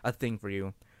that's a thing for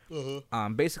you.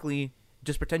 Basically,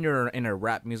 just pretend you're in a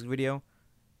rap music video.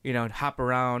 You know, hop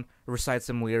around, recite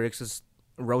some lyrics, just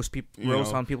roast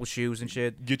on people's shoes and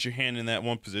shit. Get your hand in that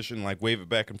one position, like wave it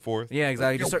back and forth. Yeah,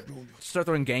 exactly. Just start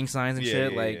throwing gang signs and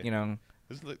shit. You know,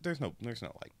 there's no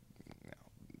like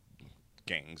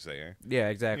gangs there. Yeah,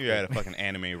 exactly. You're at a fucking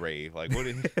anime rave. Like,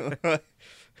 what?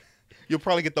 You'll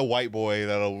probably get the white boy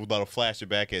that'll flash it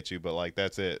back at you, but like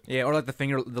that's it. Yeah, or like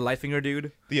the light finger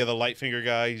dude. Yeah, the light finger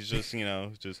guy. He's just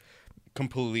just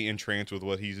completely entranced with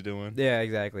what he's doing. Yeah,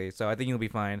 exactly. So I think you'll be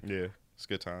fine. Yeah, it's a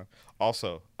good time.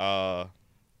 Also,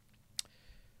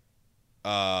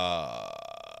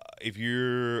 if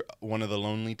you're one of the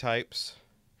lonely types,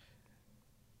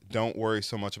 don't worry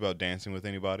so much about dancing with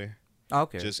anybody.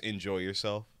 Okay. Just enjoy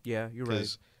yourself. Yeah, you're right.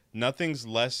 Because nothing's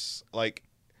less like.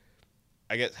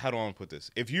 I guess, how do I want to put this?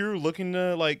 If you're looking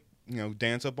to, like,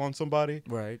 dance up on somebody,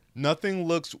 right? Nothing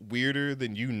looks weirder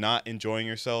than you not enjoying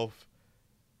yourself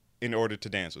in order to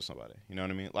dance with somebody. You know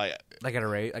what I mean? Like at a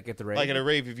rave, like at the rave. Like at a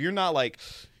rave, if you're not like,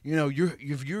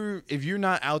 if you're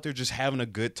not out there just having a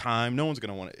good time, no one's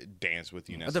gonna want to dance with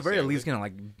you. At the very least,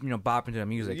 gonna bop into the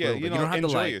music. Yeah, you don't have enjoy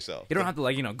to like yourself. You don't have to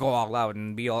like go all out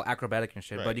and be all acrobatic and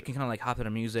shit. Right. But you can kind of like hop to the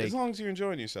music as long as you're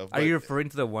enjoying yourself. Are you referring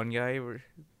to the one guy? Or?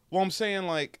 Well, I'm saying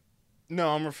like.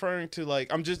 No, I'm referring to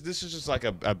like this is just like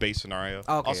a base scenario. Okay.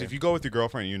 Also, if you go with your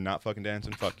girlfriend and you're not fucking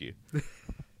dancing, fuck you.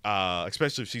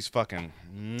 Especially if she's fucking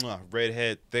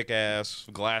redhead, thick ass,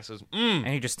 glasses, and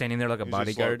you're just standing there like a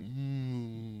bodyguard. Like,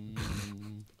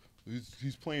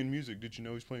 he's playing music. Did you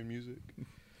know he's playing music?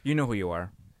 You know who you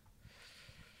are.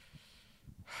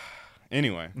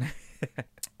 Anyway,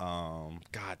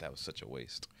 God, that was such a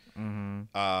waste.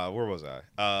 Mm-hmm. Where was I?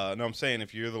 No, I'm saying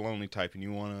if you're the lonely type and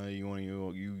you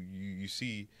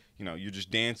see, you're just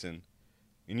dancing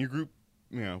in your group,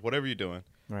 whatever you're doing.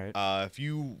 Right. If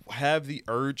you have the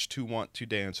urge to want to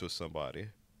dance with somebody,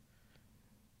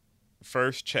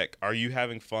 first check: are you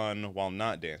having fun while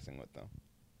not dancing with them?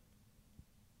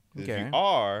 Okay. If you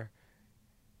are,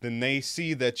 then they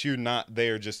see that you're not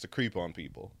there just to creep on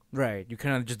people. Right. You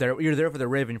kind of just there. You're there for the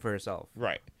raving for yourself.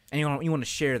 Right. And you want to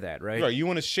share that, right? Right. You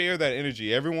want to share that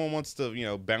energy. Everyone wants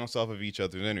to, bounce off of each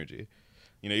other's energy.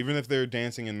 Even if they're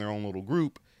dancing in their own little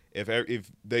group, if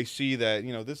they see that,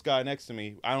 this guy next to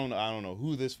me, I don't know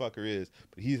who this fucker is,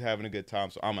 but he's having a good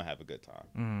time, so I'm gonna have a good time.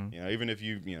 Mm-hmm. Even if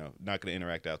you, not gonna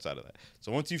interact outside of that.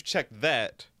 So once you've checked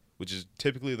that, which is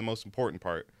typically the most important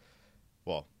part,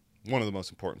 well, one of the most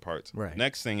important parts. Right.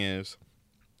 Next thing is,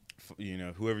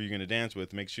 whoever you're gonna dance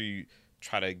with, make sure you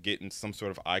try to get in some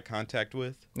sort of eye contact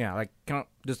with. Yeah, like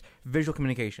just visual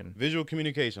communication. Visual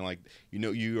communication, like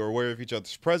you are aware of each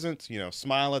other's presence.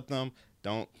 Smile at them.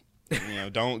 Don't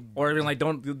don't. Or even like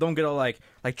don't get all like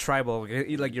tribal.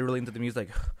 Like you're really into the music.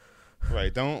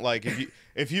 Right. Don't like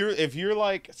if you're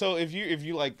like so if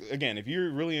you like again if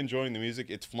you're really enjoying the music,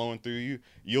 it's flowing through you.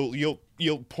 You'll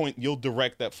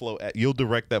direct that flow at them.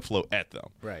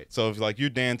 Right. So if like you're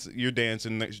dancing,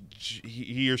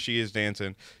 he or she is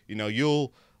dancing.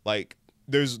 You'll like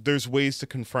there's ways to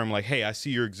confirm like, hey, I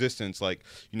see your existence. Like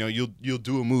you'll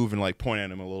do a move and like point at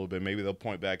them a little bit. Maybe they'll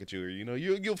point back at you, or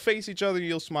you'll face each other.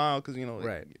 You'll smile because like,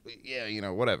 right.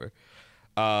 Yeah, whatever.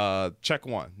 Check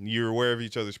one. You're aware of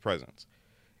each other's presence.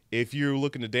 If you're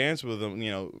looking to dance with them,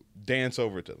 dance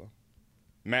over to them.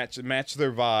 Match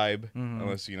their vibe. Mm-hmm.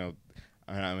 Unless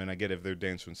I mean, I get if they're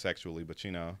dancing sexually, but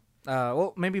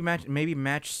well, maybe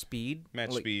match speed.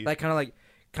 Speed. Like kind of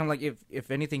like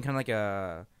if anything, kind of like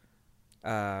a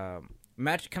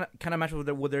match kind of match with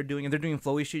what they're doing. If they're doing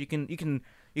flowy shit, you can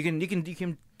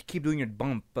keep doing your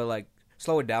bump, but like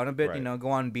slow it down a bit. Right. Go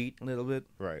on beat a little bit.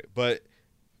 Right, but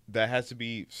that has to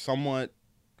be somewhat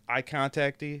eye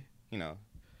contacty, because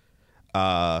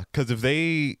if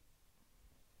they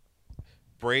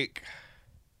break,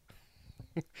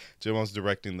 Jim was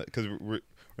directing that because we're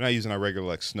not using our regular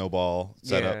like snowball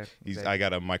setup. Yeah, exactly. I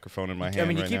got a microphone in my hand. I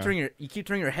mean, you right keep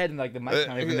turning your head and like the mic's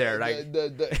not even there, right?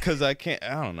 Because I can't.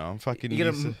 I don't know. I'm fucking. You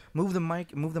gotta move the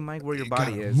mic where your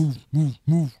body is. Move.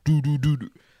 Do.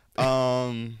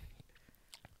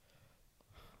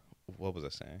 What was I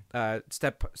saying?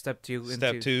 Step two.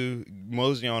 Step two,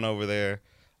 mosey on over there.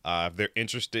 If they're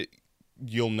interested,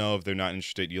 you'll know. If they're not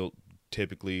interested, you'll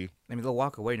typically I mean, they'll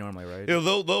walk away normally, right? you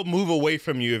know, they'll move away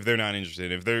from you if they're not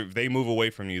interested. If they move away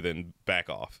from you, then back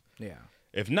off. Yeah.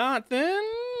 If not, then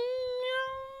you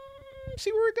know,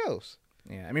 see where it goes.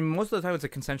 Yeah. I mean, most of the time it's a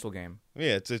consensual game.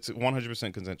 Yeah, it's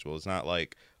 100% consensual. It's not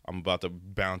like I'm about to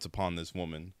bounce upon this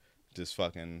woman, just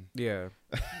fucking Yeah.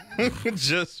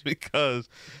 just because.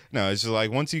 No, it's just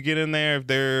like once you get in there, if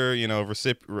they're you know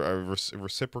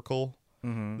reciprocal,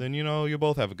 then you know you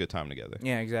both have a good time together.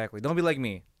 Yeah, exactly. Don't be like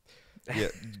me. Yeah,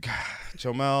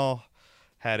 Jomel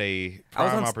had a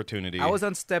prime opportunity. I was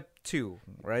on step 2,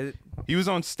 right? He was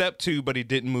on step 2, but he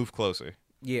didn't move closer.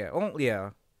 Yeah. Oh, yeah.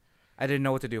 I didn't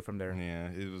know what to do from there. Yeah,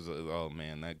 it was. Oh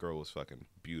man, that girl was fucking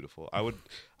beautiful.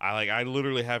 I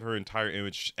literally have her entire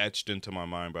image etched into my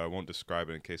mind, but I won't describe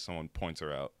it in case someone points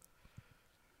her out.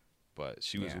 But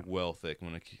she was well thick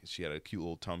she had a cute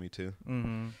little tummy too.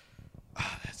 Mm-hmm.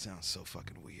 That sounds so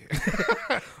fucking weird.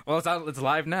 Well, it's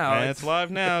live now. Man, it's live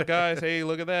now, guys. Hey,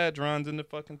 look at that. Dron's into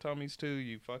fucking tummies too.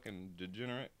 You fucking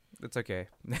degenerate. It's okay.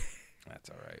 That's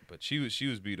all right. But she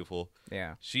was beautiful.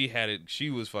 Yeah. She had it. She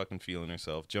was fucking feeling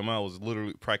herself. Jomel was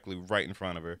literally practically right in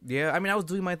front of her. Yeah. I mean, I was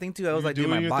doing my thing too. I was like doing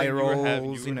my buy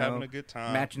rolls, you know, having a good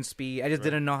time, matching speed. I just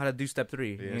didn't know how to do step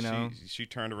 3. Yeah, you know. She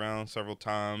turned around several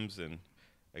times, and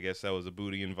I guess that was a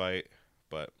booty invite.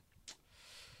 But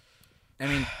I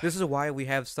mean, this is why we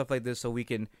have stuff like this, so we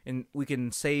can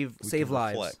save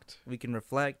lives. Reflect. We can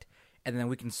reflect, and then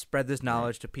we can spread this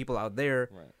knowledge to people out there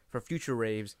for future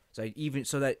raves. So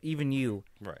that even you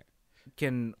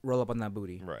can roll up on that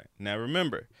booty. Right. Now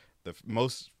remember, the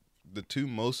two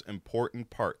most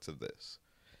important parts of this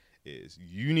is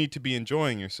you need to be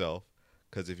enjoying yourself,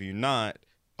 because if you're not,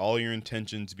 all your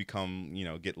intentions become, you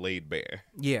know, get laid bare.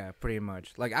 Yeah, pretty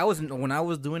much. Like when I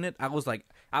was doing it, I was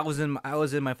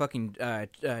in my fucking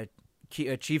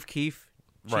Chief Keef.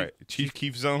 Right. Chief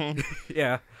Keef zone.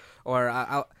 Yeah. Or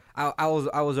I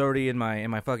was already in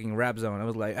my fucking rap zone. I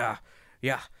was like,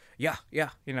 yeah.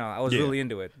 You know, I was really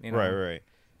into it. You know? Right.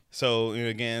 So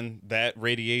you know, that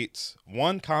radiates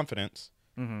confidence,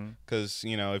 because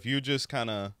you know if you're just kind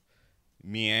of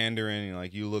meandering,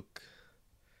 like you look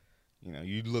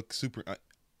super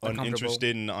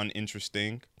uninterested and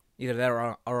uninteresting. Either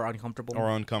that or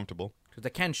uncomfortable. Because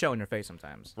it can show in your face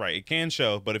sometimes. Right, it can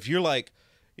show. But if you're like,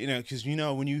 you know, because you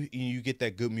know when you get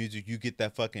that good music, you get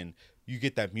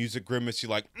that music grimace. You're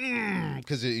like,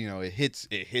 because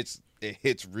it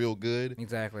hits real good.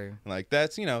 Exactly. Like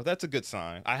that's a good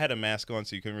sign. I had a mask on,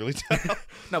 so you couldn't really tell.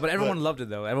 No, but everyone loved it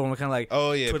though. Everyone was kind of like,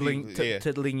 oh yeah,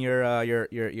 twiddling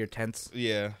your tents.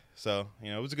 Yeah. So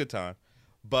you know it was a good time.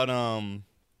 But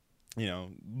you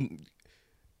know,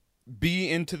 be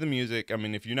into the music. I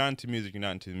mean, if you're not into music, you're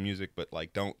not into the music. But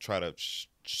like, don't try to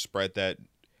spread that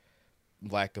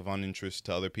lack of uninterest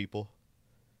to other people.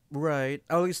 Right.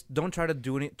 At least don't try to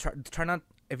do any. Try not.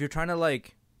 If you're trying to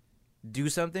like do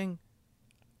something,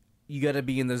 you got to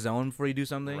be in the zone before you do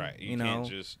something. Right. You can't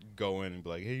just go in and be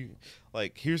like, hey,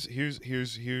 like here's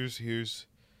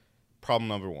problem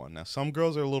number 1. Now, some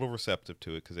girls are a little receptive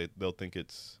to it because they'll think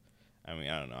it's. I mean,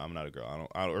 I don't know. I'm not a girl.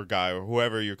 Or guy or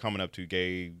whoever you're coming up to,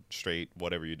 gay, straight,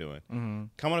 whatever you're doing. Mm-hmm.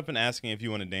 Coming up and asking if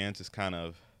you want to dance is kind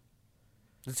of.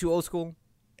 It's too old school.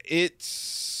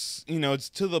 It's it's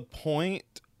to the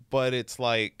point, but it's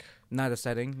like not a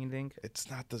setting. You think it's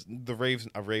not the rave's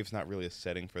a rave's not really a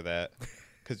setting for that.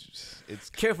 Because it's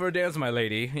care for a dance, my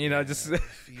lady. You know, just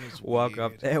walk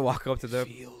up to them.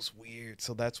 It feels weird.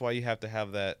 So that's why you have to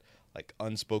have that like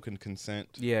unspoken consent.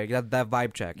 Yeah, you got that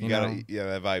vibe check. You know?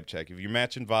 That vibe check. If you're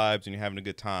matching vibes and you're having a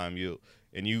good time, you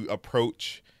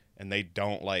approach and they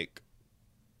don't like.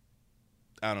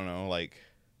 I don't know, like.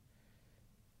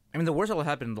 I mean, the worst that will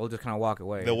happen, they'll just kind of walk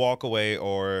away. They'll walk away,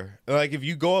 or like if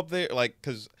you go up there, like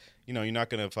because. You know, you're not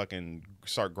gonna fucking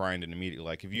start grinding immediately.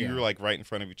 Like if you're like right in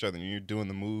front of each other and you're doing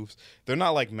the moves, they're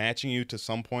not like matching you to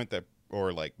some point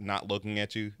or like not looking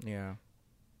at you. Yeah.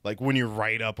 Like when you're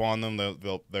right up on them,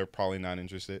 they're probably not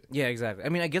interested. Yeah, exactly. I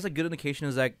mean, I guess a good indication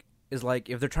is like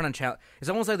if they're trying to challenge. It's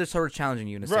almost like they're sort of challenging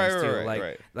you in a sense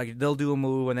too. Like they'll do a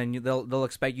move and then they'll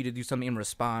expect you to do something in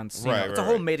response. You know? It's a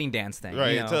whole mating dance thing.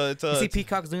 Right. You know? You see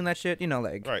peacocks doing that shit. You know,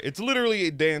 like right. It's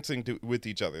literally dancing with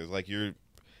each other. It's like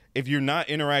if you're not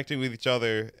interacting with each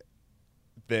other,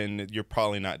 then you're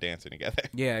probably not dancing together.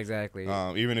 Yeah, exactly.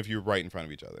 Even if you're right in front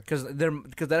of each other, because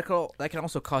that can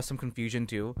also cause some confusion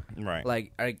too. Right.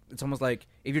 Like it's almost like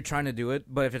if you're trying to do it,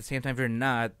 but if at the same time if you're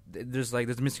not, there's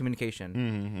miscommunication.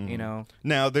 Mm-hmm. You know.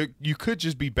 Now you could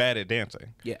just be bad at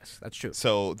dancing. Yes, that's true.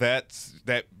 So that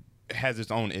has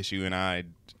its own issue, and I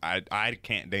I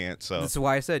can't dance. So That's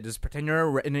why I said just pretend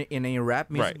you're in a rap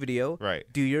music Right, video. right.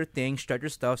 Do your thing, strut your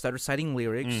stuff, start reciting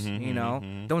lyrics. You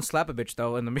know, don't slap a bitch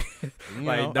though in the You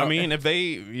know, I mean, if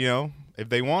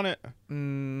they want it.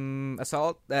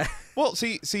 Assault. Well,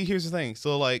 see, here's the thing.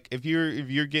 So like, if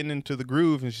you're getting into the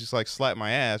groove and she's like, slap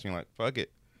my ass, and you're like, fuck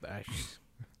it.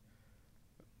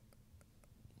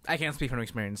 I can't speak from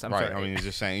experience. I'm Right. sorry. I mean, it's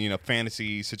just saying,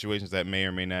 fantasy situations that may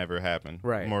or may never happen.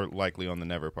 Right. More likely on the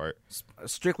never part.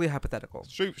 Strictly hypothetical.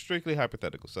 Strictly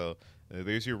hypothetical. So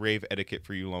there's your rave etiquette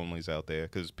for you lonelies out there,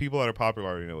 because people that are popular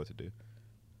already know what to do.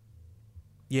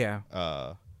 Yeah.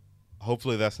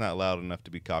 Hopefully that's not loud enough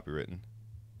to be copywritten.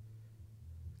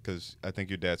 Because I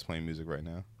think your dad's playing music right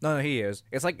now. No, he is.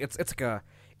 It's like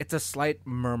it's a slight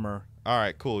murmur. All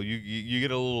right, cool. You get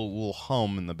a little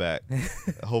hum in the back.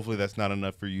 Hopefully that's not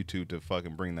enough for YouTube to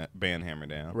fucking bring that band hammer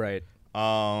down. Right.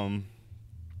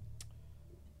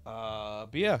 But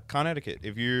yeah, con etiquette.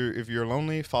 If you're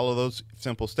lonely, follow those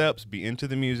simple steps. Be into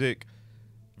the music.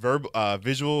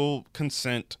 Visual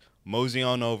consent. Mosey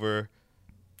on over.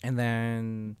 And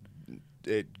then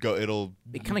It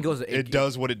kind of goes. It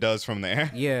does what it does from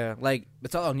there. Yeah, like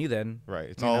it's all on you then. Right.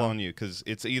 It's all on you, because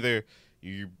it's either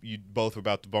you both are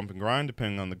about to bump and grind,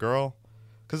 depending on the girl.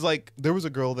 Because like there was a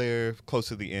girl there close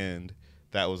to the end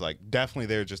that was like definitely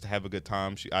there just to have a good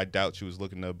time. I doubt she was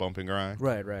looking to bump and grind.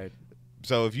 Right. Right.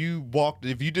 So if you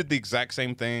did the exact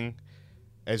same thing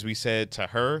as we said to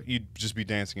her, you'd just be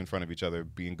dancing in front of each other,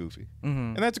 being goofy,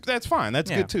 and that's fine. That's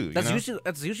good too. That's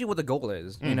usually what the goal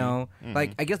is. You know,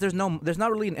 like I guess there's not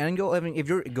really an end goal. I mean, if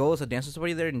your goal is to dance with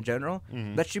somebody there in general,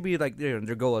 that should be like their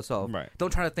goal itself. Right.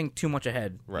 Don't try to think too much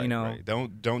ahead. Right. You know. Right.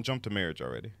 Don't jump to marriage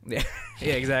already. Yeah.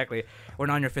 Yeah. Exactly. We're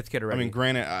not on your 5th kid already. I mean,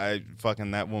 granted,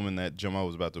 that woman that Jamal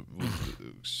was about to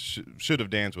should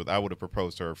have danced with, I would have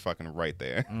proposed to her fucking right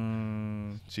there.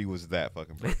 She was that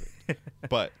fucking perfect.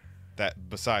 But that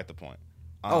beside the point.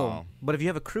 But if you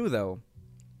have a crew though,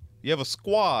 you have a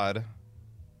squad.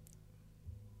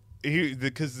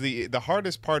 Because the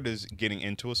hardest part is getting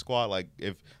into a squad. Like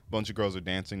if a bunch of girls are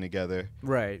dancing together,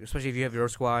 right? Especially if you have your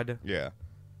squad. Yeah,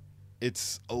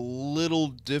 it's a little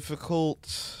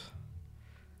difficult.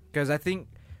 Because I think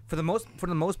for the most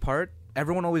part,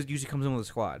 everyone always usually comes in with a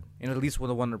squad, and at least with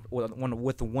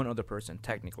one other person,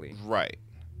 technically. Right.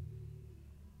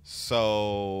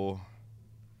 So,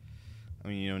 I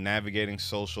mean, navigating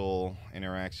social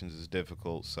interactions is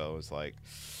difficult. So it's like,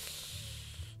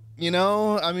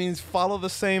 I mean, follow the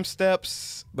same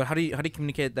steps. But how do you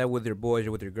communicate that with your boys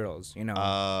or with your girls?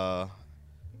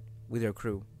 With your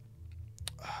crew.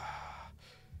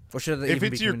 Or should they if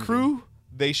it's your crew,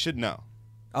 they should know.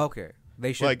 Okay,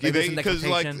 they should. Because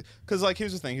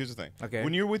here's the thing. Okay.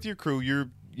 When you're with your crew, you're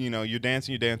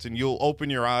dancing. You'll open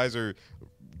your eyes or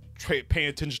pay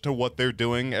attention to what they're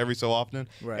doing every so often.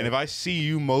 Right. And if I see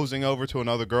you moseying over to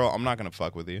another girl, I'm not gonna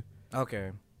fuck with you.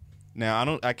 Okay.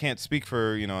 Now I can't speak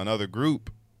for another group,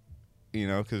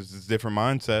 because it's different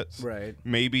mindsets. Right.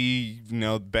 Maybe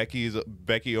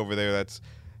Becky over there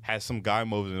has some guy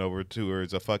moseying over to her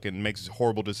is makes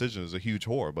horrible decisions, is a huge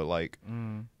whore. But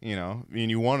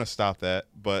you want to stop that,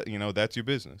 but that's your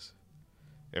business.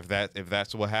 If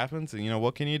that's what happens, then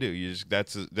what can you do? You just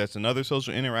that's another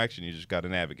social interaction you just got to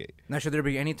navigate. Now, should there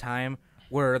be any time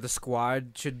where the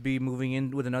squad should be moving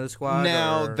in with another squad?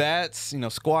 Now that's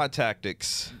squad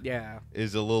tactics. Yeah,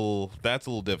 is a little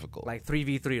difficult. Like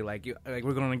 3v3,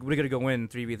 we're gonna go in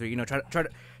 3v3. Try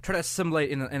to assimilate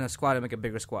in a squad and make a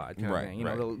bigger squad. Kind of thing,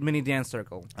 a little mini dance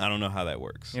circle. I don't know how that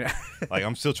works. Like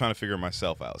I'm still trying to figure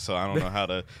myself out, so I don't know how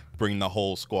to bring the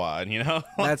whole squad.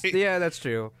 That's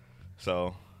true.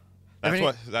 So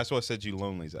that's what said you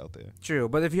lonelies out there. True,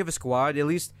 but if you have a squad, at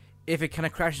least if it kind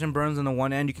of crashes and burns on the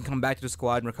one end, you can come back to the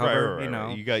squad and recover.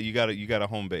 Right. You got a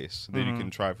home base. Then you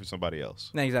can try for somebody else.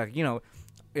 Yeah, exactly.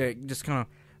 Just kind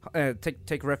of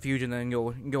take refuge and then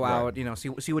go out.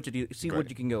 See what you do. See what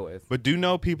you can go with. But do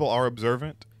know people are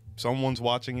observant. Someone's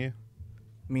watching you.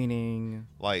 Meaning,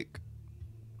 like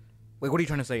what are you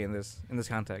trying to say in this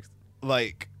context?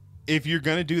 Like, if you're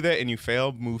gonna do that and you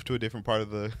fail, move to a different part of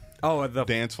the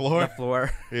dance floor. The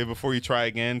floor. Yeah, before you try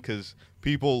again, because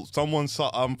someone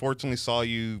unfortunately saw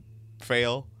you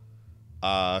fail.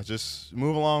 Just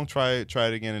move along. Try it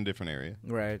again in a different area.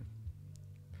 Right.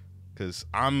 Because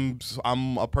I'm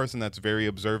a person that's very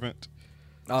observant.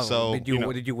 Oh, so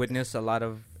did you witness a lot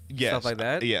of stuff like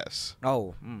that? Yes.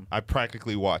 Oh. I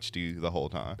practically watched you the whole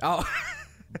time. Oh.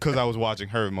 Because I was watching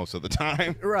her most of the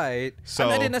time. Right. So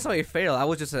I didn't necessarily fail.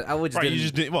 I just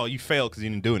you failed because you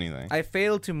didn't do anything. I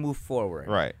failed to move forward.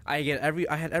 Right. I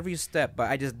had every step, but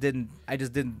I just didn't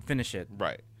finish it.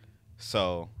 Right.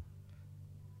 So,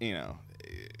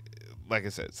 like I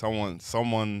said,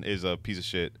 someone is a piece of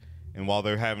shit, and while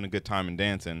they're having a good time and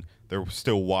dancing, they're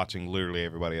still watching literally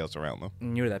everybody else around them.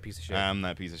 And you're that piece of shit. I'm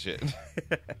that piece of shit.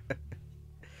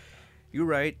 You're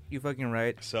right. You fucking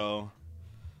right. So,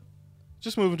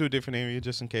 just moving to a different area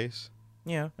just in case.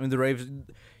 Yeah, I mean the raves.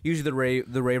 Usually the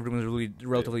rave room is really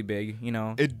relatively big. You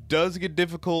know, It does get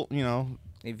difficult, you know,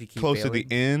 if you keep close failing. to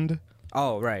the end.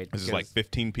 Oh right. There's like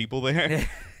 15 people there.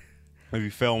 If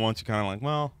you fail once, you're kind of like,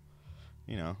 well,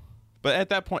 you know. But at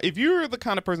that point, if you're the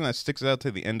kind of person that sticks it out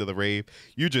to the end of the rave,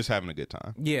 you're just having a good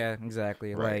time. Yeah,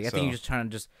 exactly. Right, Like I think you're just trying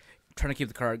to keep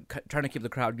the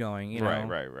crowd going. You know.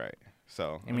 Right.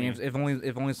 So I mean, if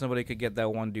only somebody could get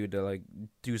that one dude to like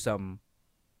do something.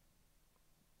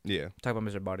 yeah. Talk about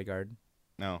Mr. Bodyguard.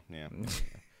 No, yeah.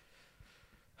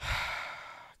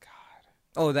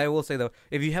 Oh, that I will say though,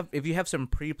 if you have some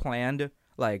pre-planned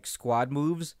like squad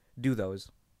moves, do those.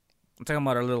 I'm talking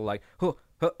about our little like.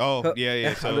 Oh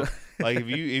yeah. So like if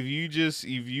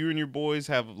you and your boys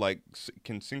have like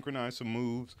can synchronize some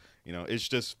moves, you know, it's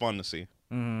just fun to see.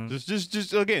 Mm-hmm.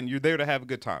 Just again, you're there to have a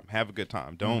good time. Have a good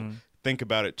time. Don't think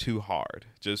about it too hard.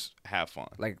 Just have fun.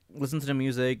 Like listen to the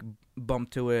music,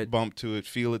 bump to it,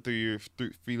 feel it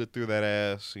feel it through that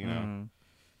ass, you know. Mm-hmm.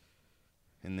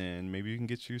 And then maybe you can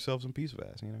get yourself some piece of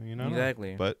ass, you know.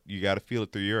 Exactly. But you got to feel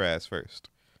it through your ass first.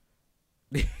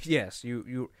 Yes, yes,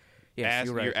 you're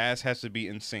right. Your ass has to be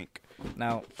in sync.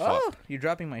 Now, Fuck. you're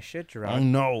dropping my shit, Oh Jerron.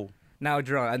 no. Now,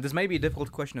 Jerron, and this may be a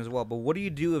difficult question as well, but what do you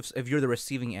do if you're the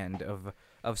receiving end of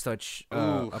such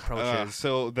approaches?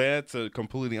 So that's a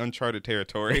completely uncharted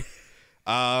territory.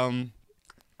 So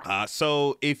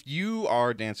if you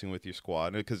are dancing with your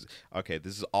squad, because this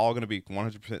is all going to be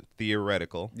 100%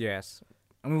 theoretical. Yes,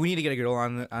 I mean we need to get a girl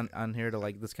on here to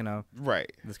like this kind of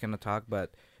talk,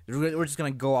 but we're just gonna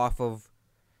go off of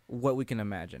what we can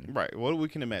imagine. Right, what we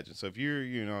can imagine. So if you're,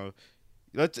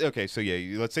 let's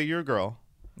say you're a girl.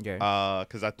 Okay.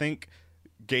 Because I think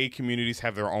gay communities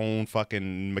have their own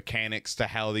fucking mechanics to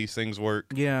how these things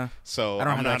work. Yeah. So I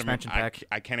don't have an expansion pack.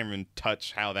 I can't even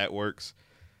touch how that works.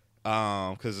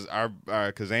 Because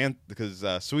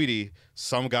Sweetie,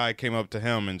 some guy came up to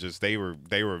him and just they were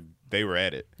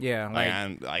at it.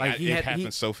 Yeah, it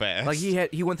happened so fast. Like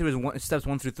he went through his steps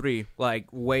 1 through 3, like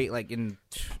in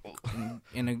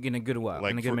a good while,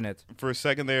 like in a good minute. For a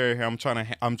second there, I'm trying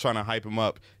to hype him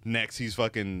up. Next, he's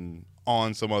fucking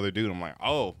on some other dude. I'm like,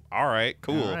 oh, all right,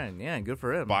 cool. All right, yeah, good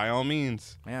for him. By all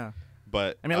means. Yeah.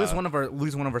 But I mean, at least one of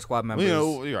our squad members.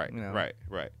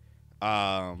 Right.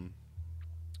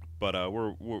 But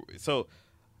we're so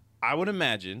I would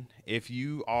imagine if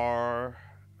you are,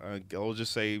 I'll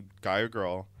just say guy or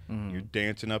girl, you're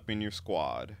dancing up in your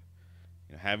squad,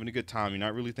 having a good time. You're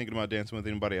not really thinking about dancing with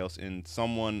anybody else, and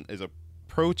someone is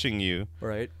approaching you,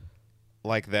 right?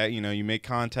 Like that, you make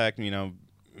contact.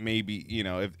 Maybe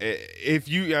if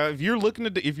you're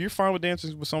looking to if you're fine with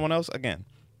dancing with someone else, again,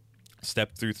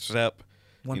 step through step.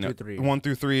 1 through 3. 1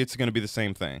 through 3, it's going to be the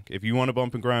same thing. If you want to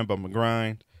bump and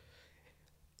grind.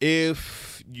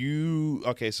 If you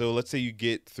so let's say you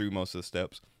get through most of the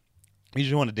steps, you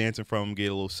just want to dance in front of them, get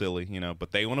a little silly,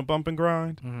 but they want to bump and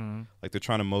grind, like they're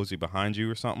trying to mosey behind you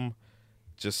or something.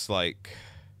 Just like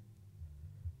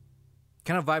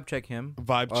kind of vibe check him,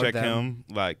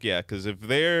 like because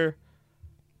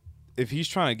if he's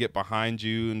trying to get behind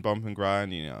you and bump and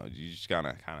grind, you just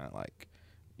gotta kind of like,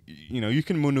 you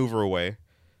can maneuver away.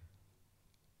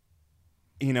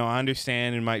 I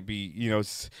understand it might be, in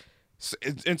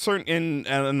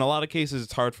a lot of cases,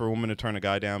 it's hard for a woman to turn a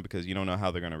guy down because you don't know how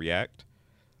they're going to react.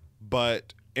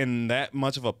 But in that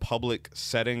much of a public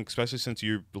setting, especially since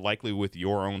you're likely with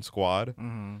your own squad,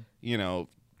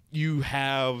 you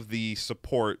have the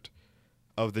support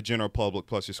of the general public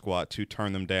plus your squad to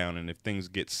turn them down. And if things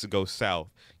go south,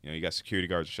 you got security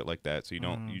guards and shit like that. So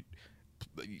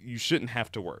you shouldn't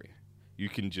have to worry. You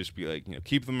can just be like,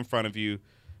 keep them in front of you,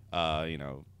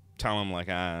 tell them like,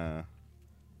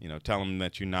 tell them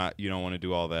that you don't want to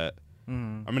do all that. I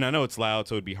mean, I know it's loud,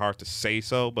 so it'd be hard to say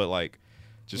so, but like,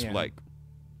 just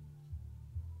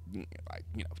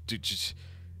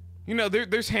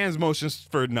there's hands motions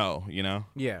for no,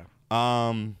 Yeah.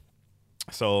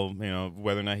 So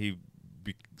whether or not he,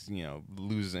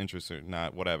 loses interest or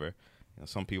not, whatever.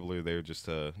 Some people are there just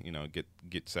to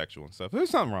get sexual and stuff.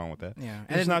 There's nothing wrong with that. Yeah,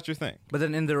 it's not your thing. But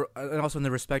then also in the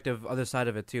respective other side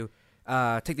of it too,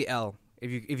 take the L.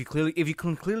 If you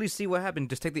can clearly see what happened,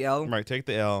 just take the L. Right, take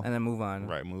the L and then move on.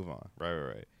 Right, move on.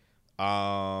 Right.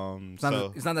 It's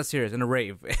not that serious in a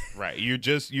rave. Right, you're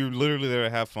literally there to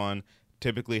have fun.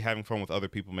 Typically, having fun with other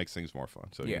people makes things more fun.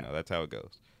 So that's how it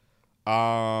goes.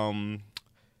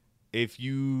 If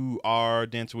you are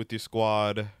dancing with your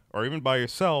squad or even by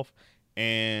yourself,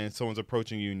 and someone's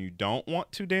approaching you and you don't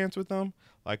want to dance with them,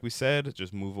 like we said,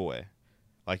 just move away.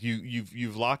 Like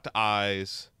you've locked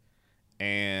eyes,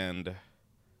 and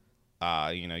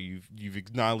you've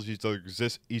acknowledged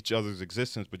each other's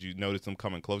existence, but you notice them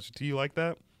coming closer to you like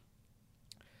that.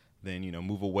 Then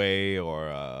move away, or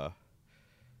I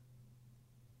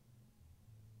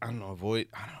don't know, avoid.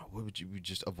 I don't know. What would you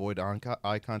just avoid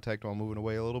eye contact while moving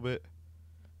away a little bit,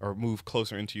 or move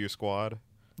closer into your squad?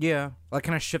 Yeah, like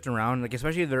kind of shift around, like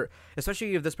especially if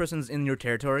this person's in your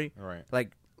territory, Right.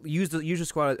 like use your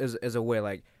squad as a way.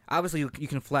 Like obviously you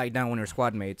can flag down one of your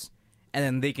squad mates, and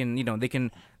then they can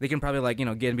probably like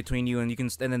get in between you, and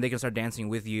then they can start dancing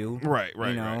with you. Right.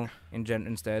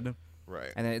 Instead.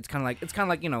 Right. And then it's kind of like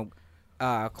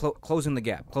closing the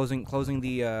gap, closing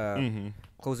the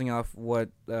closing off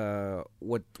what's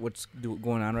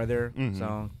going on right there. Mm-hmm.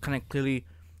 So kind of clearly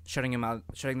shutting them out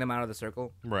of the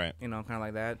circle. Right. Kind of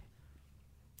like that.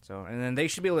 So and then they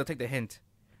should be able to take the hint.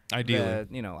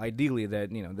 Ideally,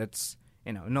 that's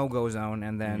no-go zone,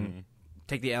 and then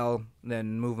take the L,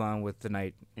 then move on with the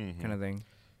night, kind of thing.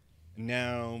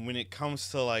 Now, when it comes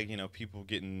to like people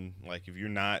getting like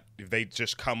if they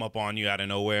just come up on you out of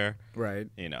nowhere, right?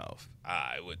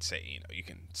 I would say you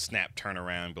can turn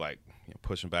around, be like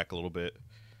push them back a little bit.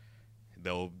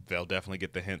 They'll definitely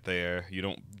get the hint there.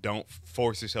 You don't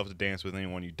force yourself to dance with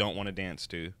anyone you don't want to dance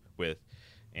with.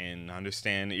 And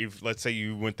understand, if let's say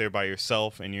you went there by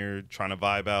yourself and you're trying to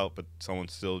vibe out, but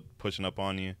someone's still pushing up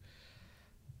on you.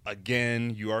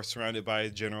 Again, you are surrounded by a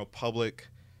general public.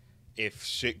 If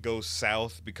shit goes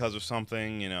south because of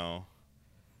something,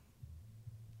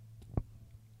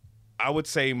 I would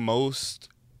say most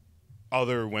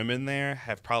other women there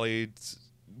have probably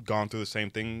gone through the same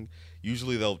thing.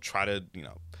 Usually they'll try to,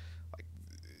 like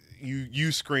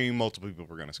you scream, multiple people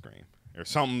are going to scream. Or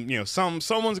something,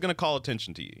 someone's going to call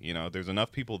attention to you. There's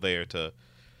enough people there to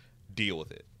deal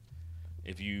with it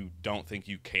if you don't think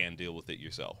you can deal with it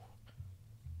yourself.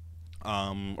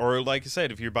 Or like I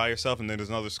said, if you're by yourself and then there's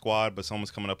another squad, but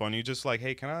someone's coming up on you, just like,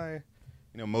 hey, can I,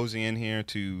 mosey in here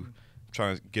to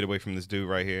try to get away from this dude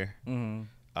right here? Mm-hmm.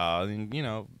 And,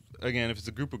 again, if it's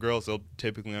a group of girls, they'll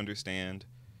typically understand.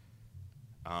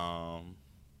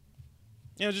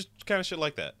 Just kind of shit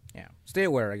like that. Yeah. Stay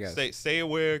aware, I guess. Stay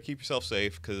aware. Keep yourself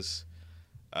safe, because,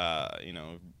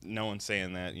 no one's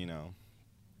saying that,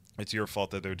 it's your fault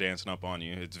that they're dancing up on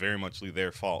you. It's very much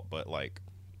their fault, but, like,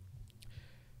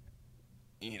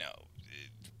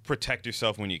 protect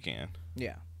yourself when you can.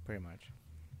 Yeah, pretty much.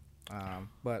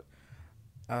 But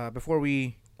before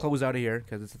we close out of here,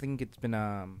 because I think it's been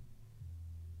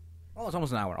it's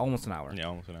almost an hour. Yeah, almost an hour.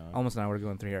 Almost an hour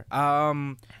going through here.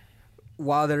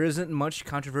 While there isn't much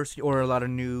controversy or a lot of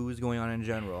news going on in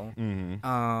general,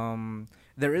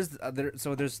 there's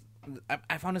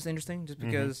I found this interesting just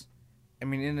because, I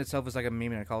mean, in itself it's like a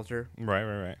meme in a culture.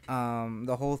 Right.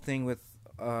 The whole thing with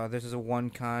this is a one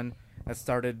con that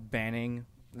started banning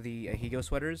the Ahigo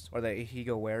sweaters or the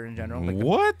Ahigo wear in general. Like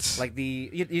what?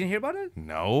 You didn't hear about it?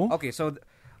 No. Okay, so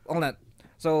hold on.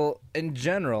 So in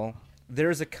general,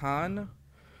 there's a con,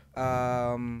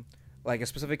 like a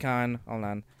specific con. Hold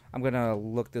on, I'm gonna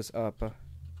look this up.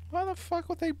 Why the fuck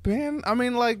would they ban? I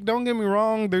mean, like, don't get me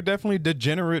wrong, they're definitely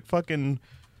degenerate fucking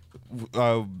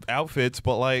outfits,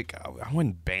 but like, I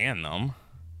wouldn't ban them.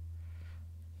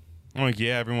 I'm like,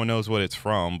 yeah, everyone knows what it's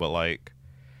from, but like,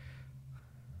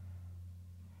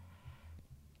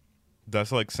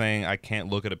 that's like saying I can't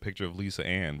look at a picture of Lisa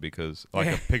Ann because, like,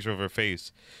 a picture of her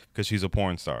face because she's a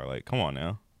porn star. Like, come on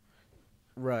now.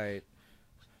 Right.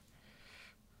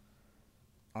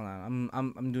 Hold on,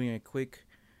 I'm doing a quick,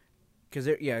 cause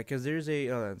there's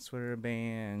a sweater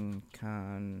ban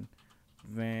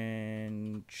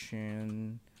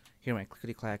convention. Here, my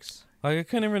clickety clacks.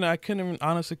 Like, I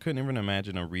honestly couldn't even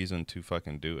imagine a reason to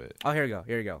fucking do it. Oh, here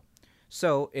we go.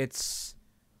 So it's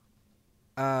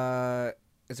a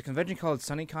convention called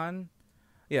SunnyCon.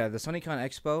 Yeah, the SunnyCon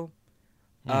Expo.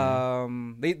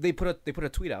 They put a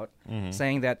tweet out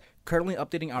saying that currently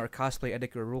updating our cosplay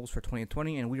etiquette rules for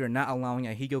 2020, and we are not allowing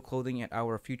Ahigo clothing at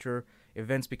our future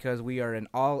events because we are an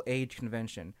all-age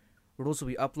convention. Rules will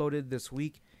be uploaded this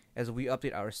week as we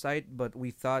update our site, but we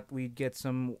thought we'd get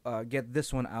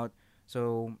this one out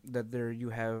so that they're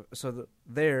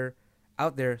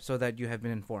out there so that you have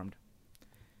been informed.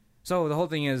 So the whole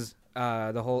thing is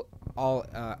the whole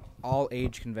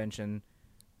all-age convention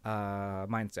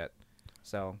mindset.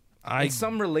 So it's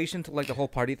some relation to like the whole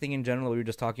party thing in general we were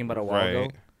just talking about a while ago.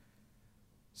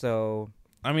 So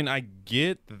I mean, I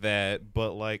get that,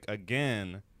 but like,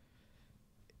 again,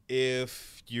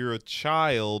 if you're a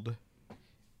child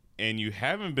and you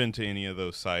haven't been to any of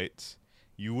those sites,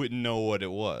 you wouldn't know what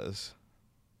it was.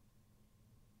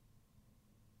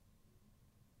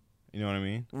 You know what I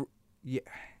mean? Yeah,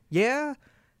 yeah.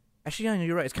 Actually, yeah,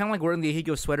 you're right. It's kind of like wearing the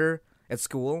Ahigo sweater at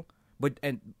school, but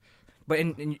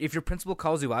if your principal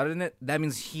calls you out in it, that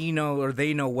means he know or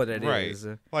they know what it is.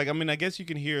 Like, I mean, I guess you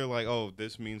can hear like, oh,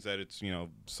 this means that it's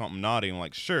something naughty. I'm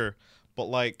like, sure, but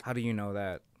like, How do you know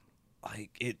that?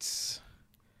 like it's.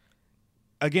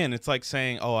 Again, it's like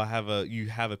saying, "Oh, you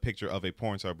have a picture of a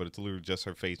porn star, but it's literally just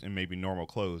her face and maybe normal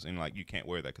clothes, and like you can't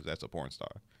wear that because that's a porn star."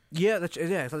 Yeah,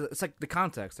 it's like the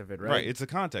context of it, right? Right, it's the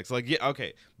context. Like, yeah,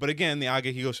 okay, but again, the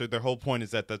Agehigo show, their whole point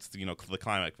is that's the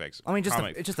climax. I mean,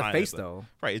 it's just a face, though.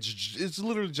 Right, it's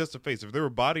literally just a face. If there were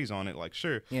bodies on it, like,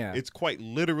 sure, yeah, it's quite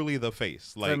literally the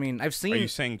face. Like, so, I mean, I've seen. Are you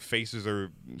saying faces are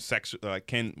sexual?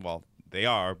 Well, they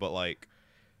are, but like.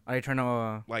 Are you trying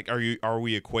to like? Are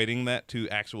we equating that to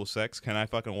actual sex? Can I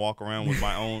fucking walk around with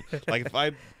my own? Like,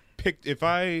 if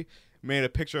I made a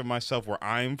picture of myself where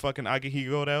I'm fucking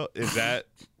Agehigo'd out, is that?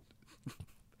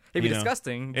 It'd be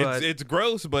disgusting. But it's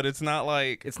gross, but it's not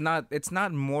like it's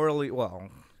not morally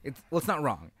it's not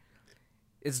wrong.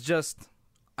 It's just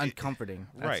uncomforting.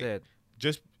 That's right. it.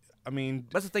 Just. I mean,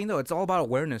 that's the thing, though. It's all about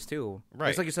awareness too. Right.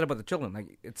 It's like you said about the children.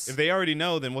 Like, it's if they already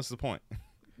know, then what's the point?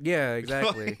 Yeah,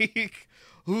 exactly. Like,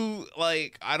 who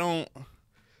like I don't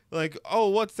like. Oh,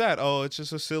 what's that? Oh, it's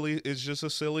just a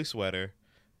silly sweater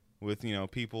with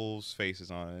people's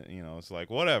faces on it. It's like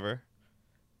whatever.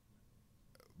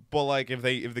 But like if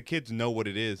the kids know what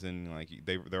it is, and like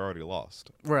they're already lost.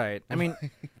 Right. I mean,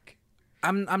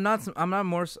 I'm not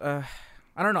more.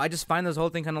 I don't know. I just find this whole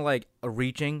thing kind of like a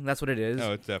reaching. That's what it is.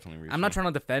 Oh, it's definitely reaching. I'm not trying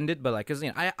to defend it, but like, cause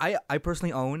I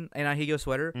personally own an Ahigo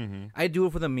sweater. Mm-hmm. I do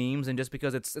it for the memes and just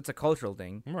because it's a cultural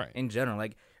thing, right? In general,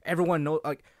 like everyone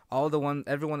like everyone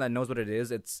that knows what it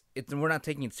is. It's we're not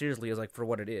taking it seriously as like for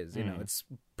what it is. You know, it's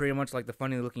pretty much like the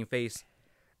funny looking face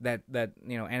that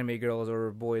anime girls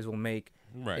or boys will make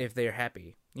if they're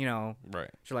happy. Right?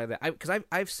 Shit like that. Because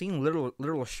I've seen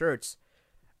literal shirts.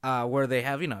 Where they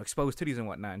have exposed titties and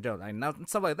whatnot, and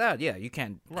stuff like that. Yeah, you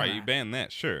can't. Right, you ban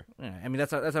that, sure. Yeah, I mean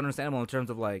that's understandable in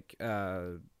terms of like,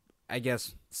 I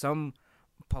guess some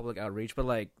public outreach, but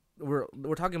like we're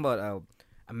talking about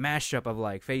a mashup of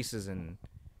like faces and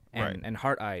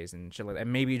heart eyes and shit like that,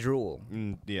 and maybe drool.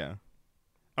 Yeah,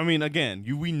 I mean, again,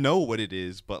 we know what it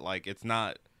is, but like it's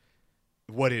not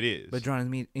what it is. But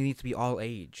John, it needs to be all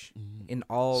age in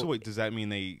all. So wait, does that mean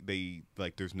they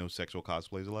like there's no sexual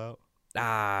cosplays allowed?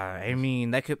 I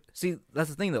mean that could see. That's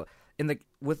the thing though. In the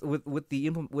with the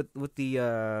what's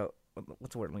the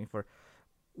word I'm looking for?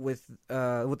 With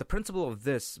the principle of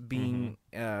this being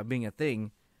being a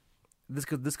thing, this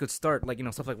could start like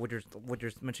stuff like what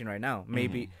you're mentioning right now.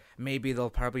 Maybe they'll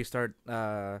probably start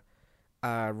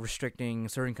restricting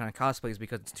certain kind of cosplays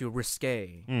because it's too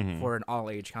risque for an all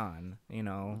age con.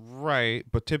 Right,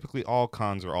 but typically all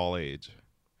cons are all age.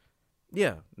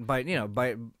 Yeah, by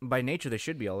nature they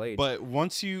should be all age. But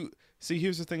once you see,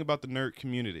 here's the thing about the nerd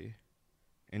community,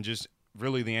 and just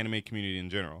really the anime community in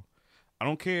general. I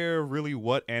don't care really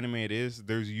what anime it is.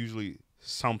 There's usually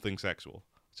something sexual,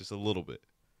 just a little bit.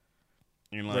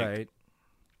 And like,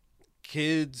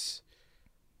 kids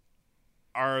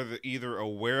are either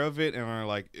aware of it and are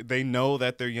like they know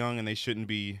that they're young and they shouldn't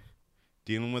be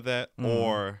dealing with that,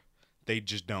 or they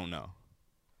just don't know.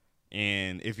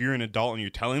 And if you're an adult and you're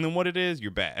telling them what it is,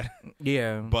 you're bad.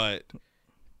 Yeah. But,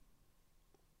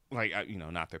 like,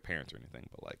 not their parents or anything,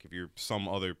 but, like, if you're some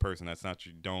other person that's not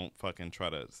you, don't fucking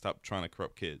stop trying to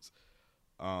corrupt kids.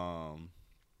 I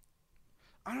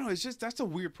don't know. It's just, that's a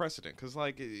weird precedent. Because,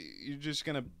 like, you're just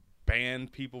going to ban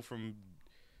people from...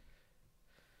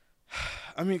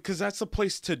 I mean, because that's the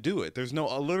place to do it. There's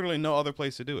literally no other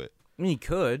place to do it. I mean, you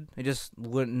could. It just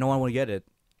wouldn't. No one would get it.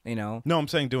 No, I'm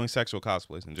saying doing sexual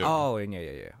cosplays in general. Oh,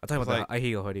 yeah. I'm talking about the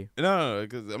Ahigo hoodie. No,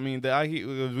 because I mean,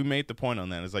 we made the point on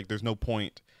that. It's like there's no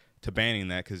point to banning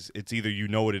that because it's either you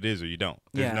know what it is or you don't.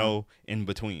 There's no in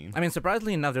between. I mean,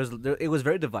 surprisingly enough, it was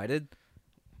very divided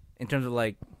in terms of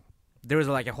like there was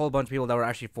like a whole bunch of people that were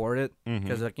actually for it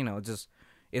because like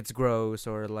it's gross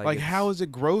or like how is it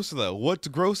gross though? What's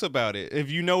gross about it? If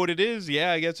you know what it is,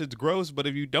 yeah, I guess it's gross. But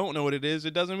if you don't know what it is,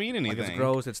 it doesn't mean anything. Like it's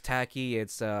gross. It's tacky.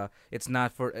 It's not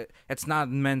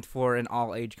meant for an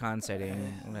all age con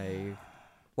setting. Like,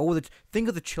 what would think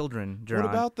of the children, John? What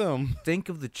about them? Think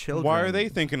of the children. Why are they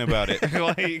thinking about it?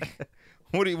 Like,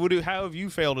 how have you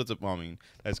failed as a? I mean,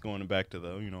 that's going back to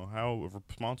the how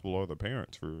responsible are the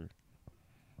parents for?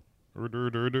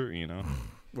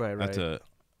 Right. That's a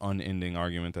unending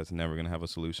argument that's never going to have a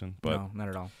solution. But no, not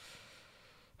at all.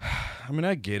 I mean,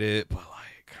 I get it, but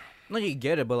like, no, you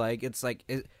get it, but like, it's like,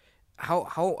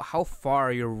 how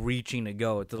far you're reaching to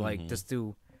go to like just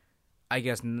to, I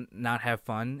guess, not have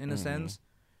fun in a sense,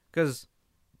 because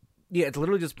Yeah, it's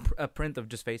literally just a print of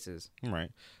just faces.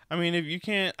 Right. I mean, if you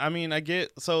can't, I mean, I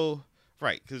get so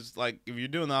right because like if you're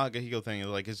doing the Akahiko thing,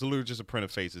 like it's literally just a print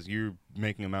of faces. You're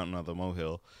making a mountain out of a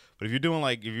molehill. But if you're doing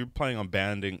like if you're planning on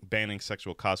banning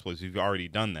sexual cosplays, you've already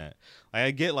done that. Like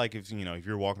I get like if if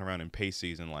you're walking around in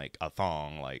pasties and like a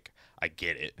thong, like I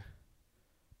get it.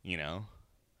 You know.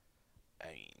 I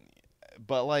mean,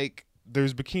 but like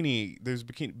there's bikini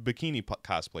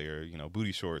cosplayer,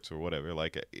 booty shorts or whatever.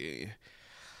 Like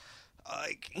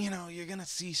you're gonna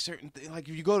see certain like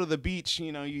if you go to the beach,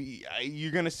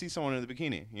 you're gonna see someone in the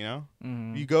bikini.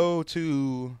 Mm-hmm. You go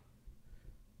to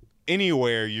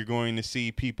anywhere, you're going to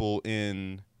see people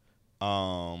in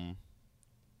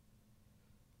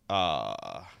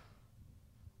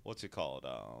what's it called?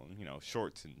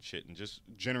 Shorts and shit, and just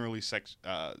generally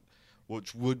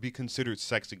which would be considered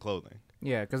sexy clothing.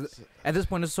 Yeah, because at this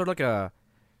point it's sort of like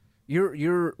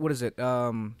you're what is it?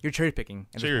 You're cherry picking.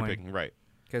 Cherry picking, right?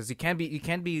 Because you can't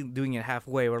be doing it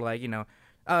halfway. Or like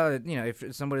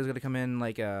if somebody's gonna come in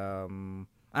like I don't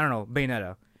know,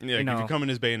 Bayonetta. Yeah, if you come in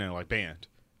as Bayonetta, like Band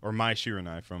or Mai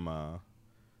Shiranai from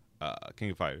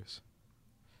King of Fighters,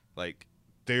 like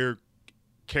their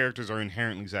characters are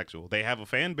inherently sexual. They have a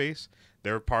fan base.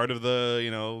 They're part of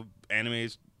the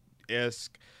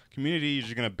anime-esque community. You're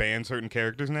just gonna ban certain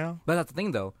characters now. But that's the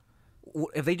thing, though.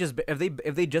 If they just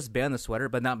ban the sweater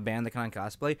but not ban the kind of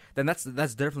cosplay, then that's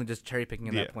definitely just cherry picking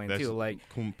at that point too. Like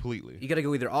completely, you gotta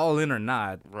go either all in or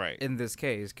not. Right. In this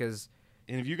case, because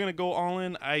and if you're gonna go all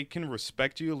in, I can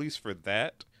respect you at least for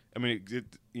that. I mean,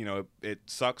 it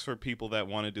sucks for people that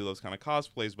want to do those kind of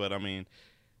cosplays, but I mean,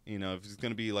 if it's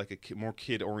gonna be like a more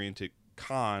kid oriented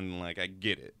con, like I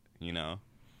get it. I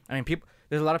mean,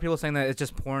 there's a lot of people saying that it's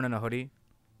just porn in a hoodie.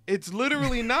 It's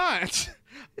literally not.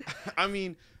 I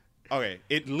mean, okay,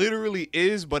 it literally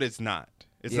is, but it's not.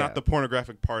 It's not the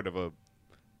pornographic part of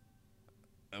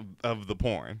the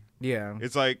porn. Yeah.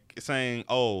 It's like saying,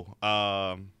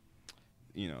 the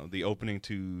opening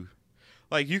to,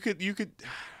 like you could. Because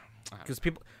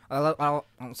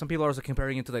some people are also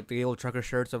comparing it to like the old trucker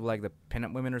shirts of like the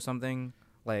pinup women or something.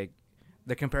 Like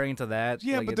they're comparing it to that.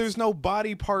 Yeah, like, but there's no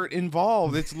body part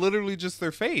involved. It's literally just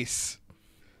their face.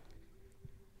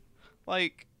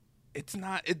 Like, it's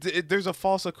not. There's a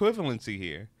false equivalency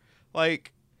here.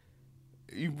 Like,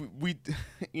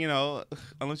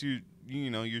 unless you're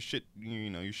shit.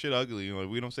 You're shit ugly. Like,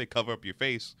 we don't say cover up your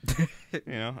face.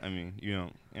 I mean, you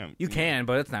don't. You can,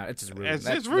 but it's not. It's just rude.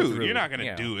 It's rude. You're not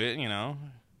gonna do it.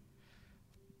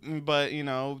 But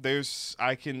there's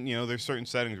certain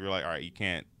settings where like, all right, you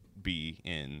can't be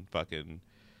in fucking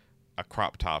a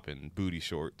crop top and booty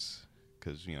shorts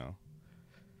because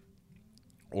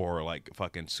or like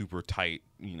fucking super tight,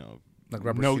 like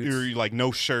rubber shorts. Or like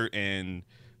no shirt and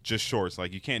just shorts.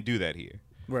 Like you can't do that here.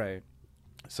 Right.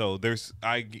 So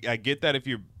I get that if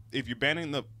you're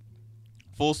banning the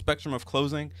full spectrum of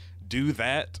clothing, do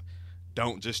that.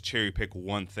 Don't just cherry pick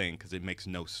one thing because it makes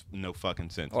no fucking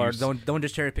sense. Or don't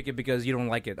just cherry pick it because you don't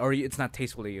like it or it's not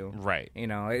tasteful to you. Right.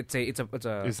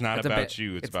 It's not about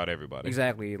you. It's about everybody.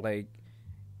 Exactly. Like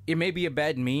it may be a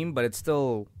bad meme, but it's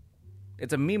a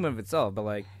meme of itself. But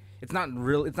like it's not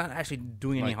real. It's not actually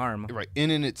doing any harm. Right.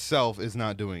 In itself is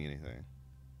not doing anything.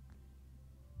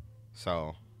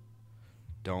 So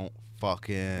don't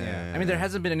fucking. Yeah. I mean, there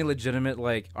hasn't been any legitimate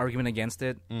like argument against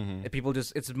it. Mm-hmm.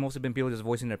 It's mostly been people just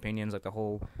voicing their opinions, like the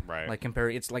whole like compare.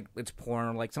 It's like it's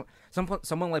porn. Like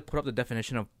someone like put up the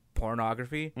definition of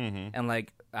pornography and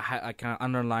like I kind of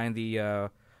underline the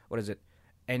what is it?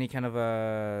 Any kind of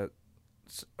I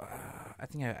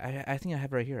think I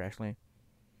have it right here actually.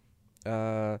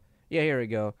 Yeah, here we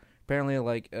go. Apparently,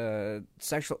 like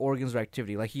sexual organs or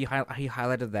activity. Like he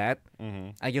highlighted that.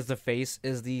 I guess the face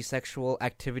is the sexual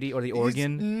activity or the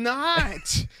organ. It's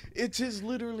not. It is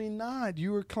literally not.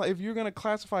 If you're gonna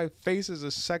classify faces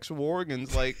as sexual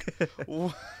organs, like.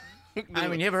 I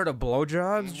mean, you ever heard of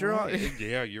blowjobs, Gerard?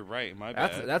 Yeah, you're right. My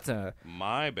bad.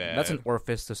 My bad. That's an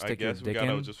orifice to stick your dick in. I guess we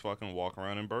gotta just fucking walk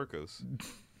around in burqas.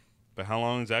 But how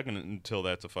long is that gonna until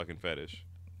that's a fucking fetish?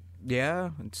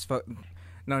 Yeah, just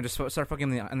start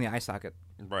fucking in the eye socket.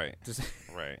 Right. Just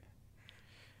right.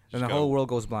 Then the whole world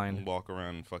goes blind. Walk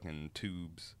around in fucking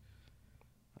tubes.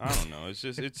 I don't know. It's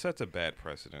just it sets a bad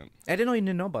precedent. I didn't know you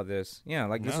didn't know about this. Yeah,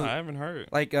 like this. No, I haven't heard.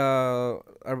 Like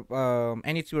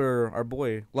Annie to our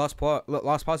boy Lost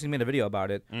Posse made a video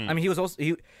about it. I mean, he was also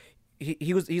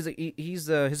he's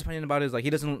his opinion about it is like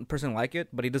he doesn't personally like it,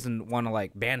 but he doesn't want to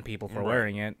like ban people for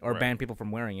wearing it or ban people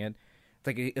from wearing it. It's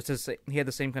like it's just he had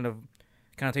the same kind of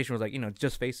connotation was like it's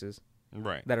just faces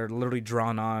that are literally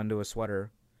drawn onto a sweater,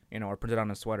 or printed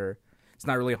on a sweater. It's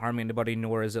not really harming anybody,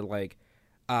 nor is it like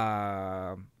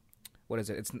what is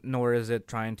it? It's nor is it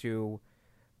trying to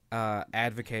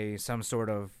advocate some sort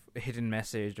of hidden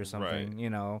message or something. Right. You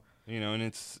know.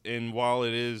 And while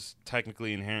it is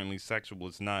technically inherently sexual,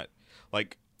 it's not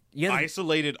like Yeah,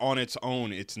 isolated on its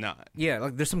own. It's not. yeah.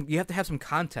 Like there's some. You have to have some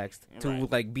context to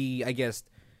Right. like be, I guess,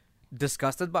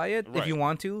 disgusted by it if Right. you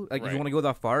want to. Like if Right. you want to go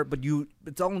that far, but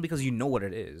it's only because you know what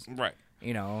it is. Right.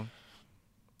 You know.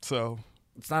 So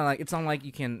It's not like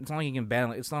you can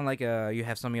ban. It's not like you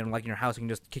have somebody you don't like in your house. You can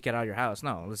just kick it out of your house.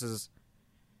 No, it's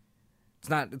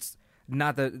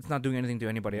not doing anything to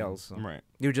anybody else. So. right.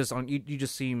 You're just on. You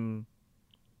just seem.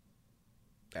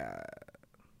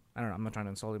 I don't know. I'm not trying to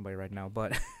insult anybody right now,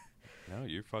 but No,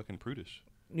 you're fucking prudish.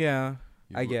 yeah,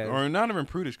 I guess. Or not even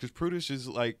prudish, because prudish is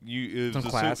like Some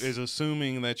class. is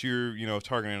assuming that you're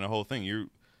targeting the whole thing. You're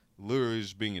literally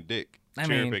just being a dick,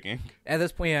 cherry picking. At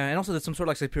this point, yeah, and also there's some sort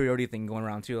of like superiority thing going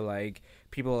around too. Like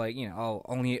people like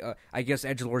only I guess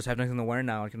edgelords have nothing to wear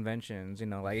now at conventions.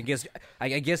 Like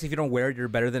I guess if you don't wear it, you're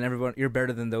better than everyone. You're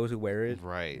better than those who wear it.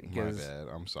 Right. My Because- bad.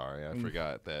 I'm sorry. I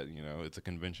forgot that it's a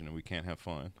convention and we can't have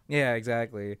fun. Yeah,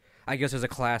 exactly. I guess there's a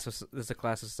class of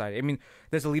society. I mean,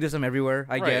 there's elitism everywhere.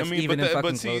 I Right. guess even in fucking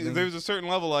but see, clothing. there's a certain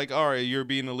level like, all right, you're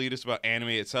being elitist about anime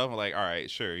itself. Like, all right,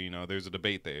 sure, there's a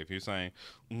debate there. If you're saying,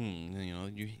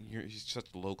 you're such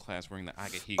a low class wearing the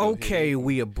Agahigo. Okay,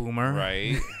 we a boomer.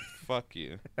 Right. Fuck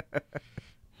you.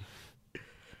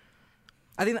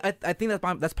 I think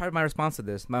that's part of my response to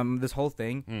this this whole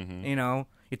thing. Mm-hmm.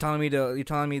 You're telling me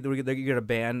you're gonna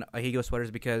ban Ahigo sweaters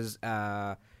because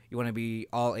you want to be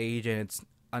all age and it's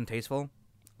untasteful.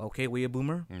 Okay, we a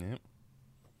boomer. Yep.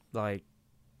 Like,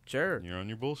 sure. You're on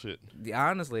your bullshit.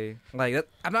 Honestly, like that,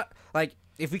 I'm not like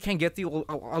if we can't get through,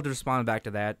 I'll just respond back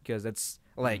to that because it's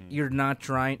like you're not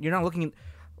looking.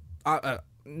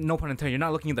 No pun intended. You're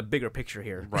not looking at the bigger picture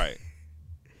here. Right.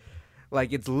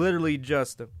 Like it's literally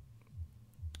just.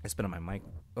 I spit on my mic.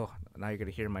 Oh, now you're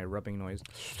gonna hear my rubbing noise.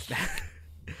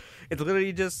 It's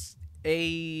literally just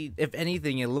if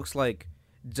anything, it looks like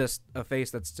just a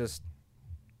face that's just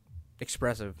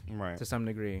expressive Right. to some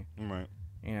degree. Right.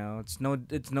 It's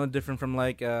no different from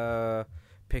like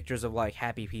pictures of like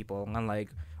happy people on like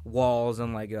walls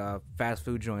and like fast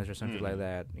food joints or something like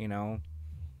that.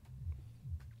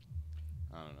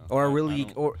 I don't know. Or I really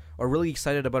don't- or really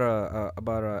excited about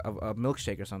a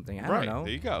milkshake or something. I right. don't know.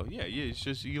 There you go. Yeah. It's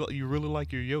just you really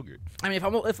like your yogurt. I mean,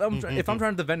 if I'm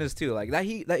trying to defend this too, like that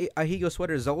Ahigo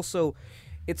sweater is also,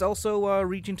 it's also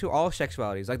reaching to all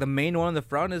sexualities. Like the main one in the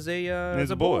front is a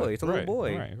boy. It's a little Right,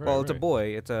 boy. right, Well, it's a right. boy.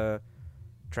 It's a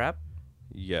trap,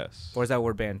 Yes. or is that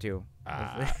word banned too?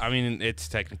 I mean, it's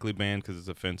technically banned because it's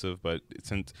offensive, but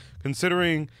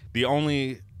considering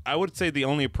I would say the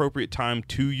only appropriate time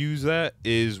to use that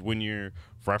is when you're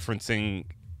referencing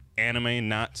anime,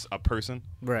 not a person.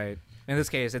 Right. In this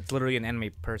case, it's literally an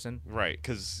anime person. Right,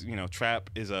 because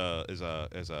trap is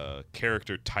a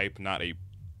character type, not a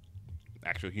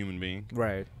actual human being.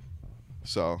 Right.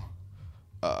 So,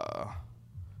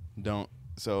 don't.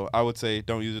 So I would say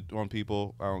don't use it on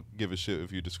people. I don't give a shit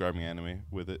if you're describing anime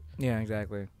with it. Yeah,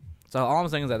 exactly. So all I'm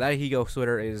saying is that Ahigo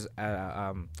sweater is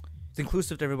it's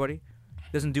inclusive to everybody.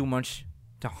 Doesn't do much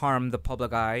to harm the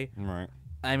public eye. Right.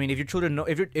 I mean, if your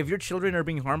children are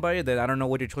being harmed by it, then I don't know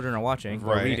what your children are watching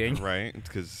or reading. Right.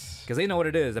 Because Because they know what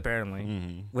it is,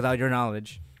 apparently, without your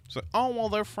knowledge. So,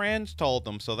 their friends told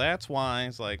them, so that's why.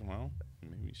 It's like, well,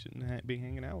 maybe you shouldn't be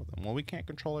hanging out with them. Well, we can't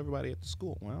control everybody at the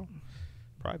school. Well,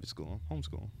 private school,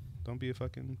 homeschool. Don't be a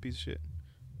fucking piece of shit.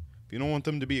 If you don't want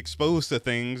them to be exposed to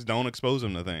things, don't expose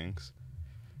them to things.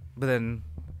 But then,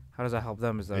 how does that help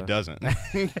them? It doesn't.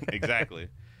 Exactly.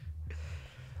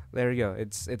 There you go.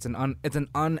 It's an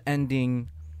unending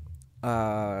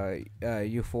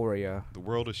euphoria. The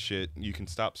world is shit. You can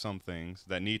stop some things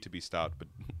that need to be stopped, but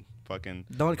fucking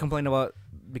Don't complain about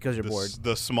because you're bored.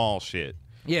 the small shit.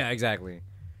 Yeah, exactly.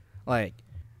 Like,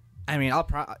 I mean,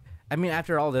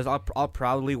 after all this, I'll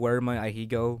probably wear my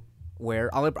Ahigo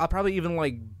wear. I'll probably even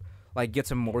like get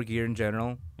some more gear in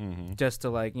general, just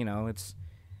to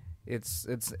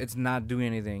it's not doing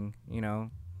anything.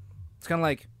 It's kind of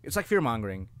like fear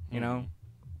mongering.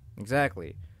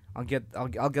 Exactly. I'll get the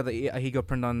Ahigo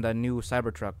print on the new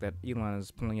Cybertruck that Elon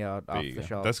is pulling out off the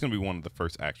shelf. That's gonna be one of the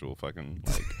first actual fucking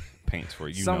paints for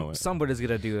it. Know it. Somebody's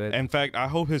gonna do it. In fact, I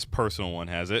hope his personal one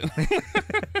has it.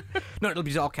 No, it'll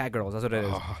be all cat girls. That's what it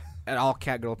is. And all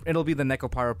cat girl. It'll be the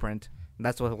Nekopara print.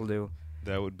 That's what he'll do.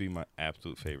 That would be my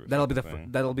absolute favorite.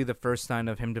 That'll be the first sign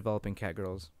of him developing cat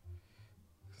girls.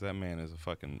 That man is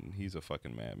he's a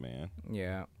fucking madman.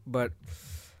 Yeah, but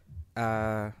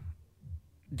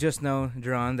just know,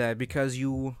 Jerron, that because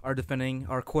you are defending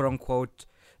our quote unquote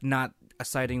not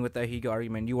siding with the Higo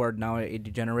argument, you are now a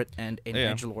degenerate and an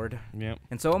edgelord. Yep.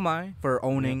 And so am I for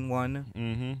owning one.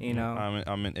 Mm-hmm. You know,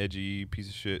 I'm an edgy piece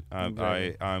of shit.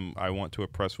 Exactly. I want to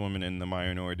oppress women and the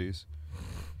minorities.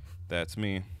 That's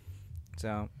me.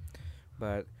 So,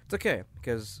 but it's okay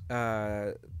because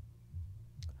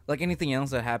like anything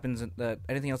else that happens,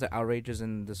 anything else that outrages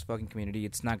in this fucking community,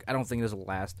 it's not. I don't think this will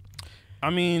last. I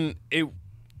mean,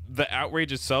 the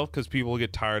outrage itself, because people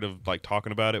get tired of like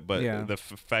talking about it. But the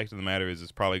fact of the matter is,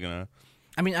 it's probably gonna.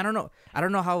 I mean, I don't know. I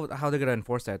don't know how they're gonna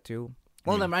enforce that too.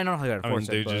 Well, I don't know how they're gonna enforce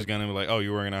they're it. Just gonna be like, "Oh,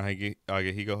 you're wearing a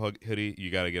Higo hoodie. You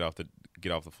got to get off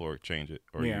the floor, change it,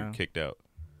 or you're kicked out."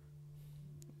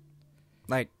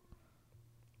 Like,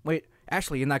 wait,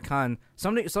 actually, in that con,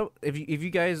 if you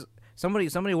guys, somebody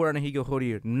wearing a Higo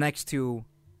hoodie next to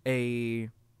a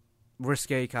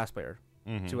risque cosplayer,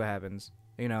 see what happens.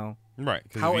 You know, right?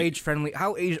 How age friendly?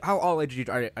 How all ages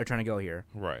are trying to go here?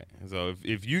 Right. So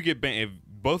if you get banned, if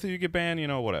both of you get banned,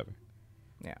 whatever.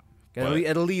 Yeah.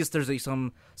 At least there's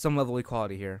some level of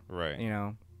equality here. Right. You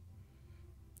know.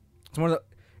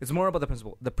 It's more about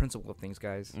the principle of things,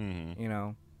 guys. Mm-hmm. You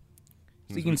know.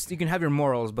 So you can have your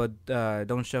morals, but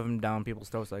don't shove them down people's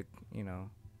throats like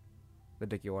the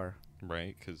dick you are.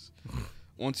 Right, because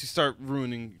once you start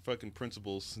ruining fucking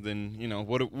principles, then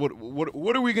what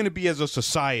are we gonna be as a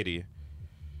society?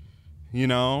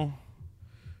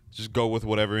 Just go with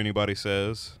whatever anybody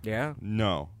says. Yeah.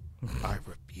 No, I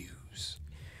refuse.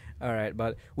 All right,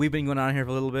 but we've been going on here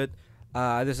for a little bit.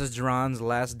 This is Jerron's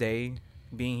last day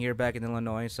being here back in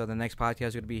Illinois, so the next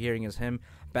podcast you're gonna be hearing is him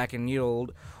back in the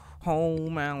old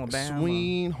home Alabama.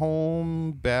 Sweet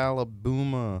home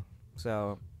Alabama.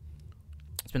 So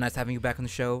it's been nice having you back on the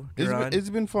show, Jerron.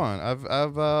 It's been fun.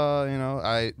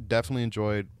 I definitely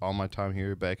enjoyed all my time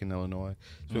here back in Illinois.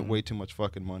 Spent way too much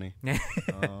fucking money.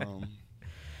 Now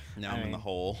I'm in the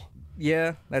hole.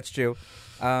 Yeah, that's true.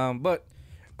 But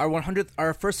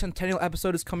our first centennial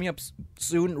episode is coming up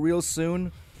soon, real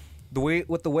soon. The way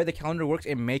the calendar works,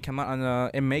 it may come out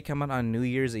on New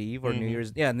Year's Eve or New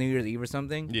Year's Eve or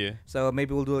something. Yeah. So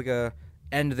maybe we'll do like a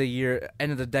end of the year,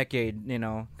 end of the decade,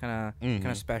 kind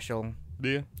of special.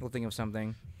 Yeah. We'll think of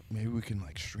something. Maybe we can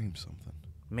stream something.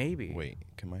 Maybe. Wait,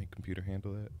 can my computer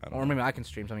handle that? Or maybe I can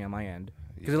stream something on my end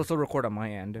because it'll still record on my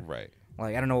end. Right.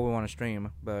 Like I don't know what we want to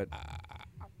stream, but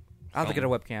I'll have to get a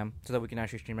webcam so that we can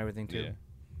actually stream everything too. Yeah.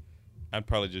 I'd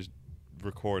probably just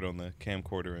record on the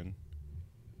camcorder and.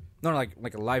 No,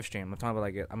 like a live stream. I'm talking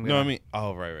about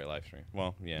live stream.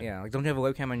 Well, yeah. Yeah, like don't you have a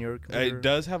webcam on your computer? It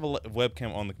does have a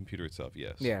webcam on the computer itself,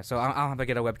 yes. Yeah, so I'll have to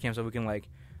get a webcam so we can I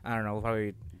don't know, we'll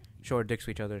probably show our dicks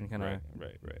to each other and kind of.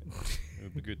 Right. It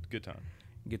would be good time.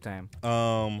 Good time.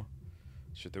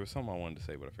 Shit, there was something I wanted to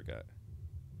say, but I forgot.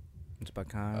 It's about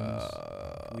cons,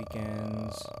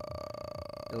 weekends,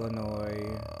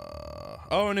 Illinois.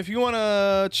 And if you want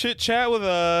to chit chat with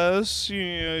us,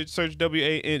 search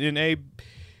WANNABEABOO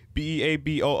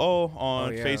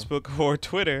on Facebook or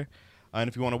Twitter. And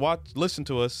if you want to listen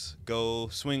to us, go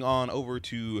swing on over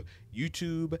to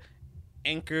YouTube,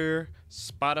 Anchor,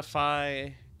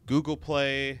 Spotify, Google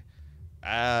Play,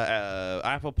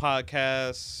 Apple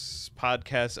Podcasts,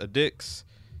 Podcast Addicts.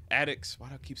 Why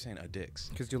do I keep saying addicts?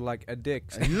 Because you like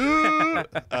addicts.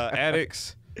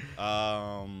 Addicts.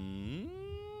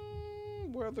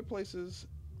 Where other places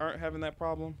aren't having that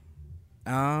problem?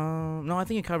 No, I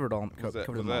think it covered all. Was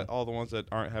that all the ones that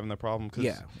aren't having that problem?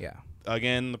 Yeah.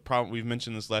 Again, the problem we've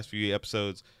mentioned this last few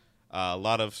episodes. A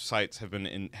lot of sites have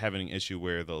been having an issue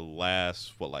where the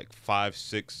last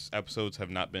 5-6 episodes have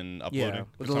not been uploading.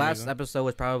 Yeah, the last episode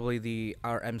was probably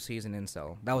our MCs and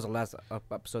Incel. That was the last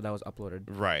episode that was uploaded.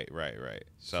 Right.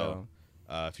 So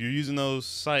if you're using those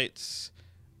sites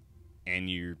and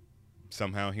you're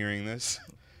somehow hearing this,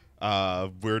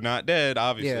 we're not dead.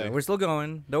 Obviously, yeah, we're still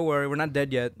going. Don't worry, we're not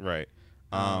dead yet. Right.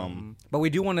 But we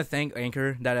do want to thank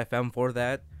Anchor.fm for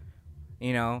that.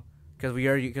 Because we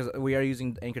are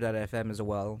using Anchor.fm as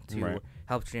well to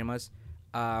help stream us.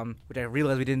 Which I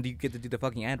realized we didn't get to do the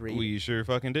fucking ad read. We sure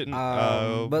fucking didn't.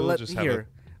 But let's hear.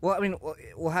 Well, I mean,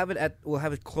 we'll have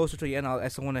it closer to the end. I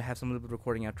still want to have some of the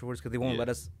recording afterwards because they won't let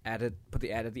us put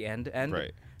the ad at the end.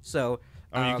 Right. So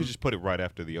you could just put it right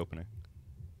after the opening.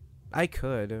 I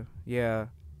could. Yeah.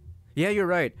 Yeah, you're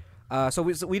right. So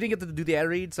we didn't get to do the ad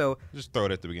read, so just throw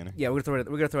it at the beginning. Yeah, we're gonna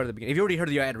throw it at the beginning. If you already heard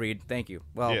the ad read, thank you.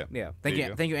 Well, yeah. Thank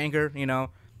you, Anchor.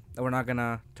 We're not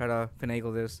gonna try to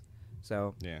finagle this.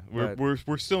 So yeah,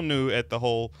 we're still new at the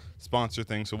whole sponsor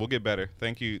thing, so we'll get better.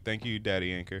 Thank you,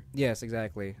 Daddy Anchor. Yes,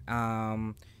 exactly.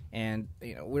 And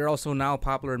we're also now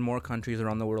popular in more countries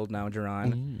around the world now,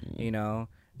 Jerron.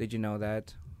 Did you know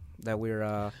that? that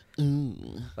we're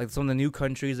like some of the new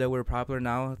countries that we're popular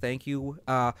now. Thank you,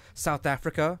 South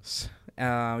Africa,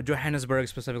 Johannesburg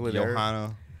specifically.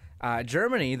 Johanna.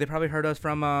 Germany, they probably heard us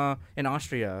from in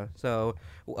Austria. So,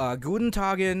 Guten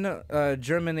Tagen,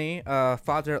 Germany,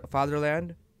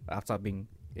 Fatherland. I'll stop being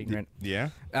ignorant. Yeah.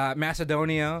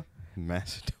 Macedonia.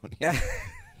 Macedonia.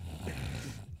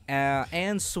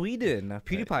 And Sweden,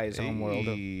 PewDiePie's homeworld.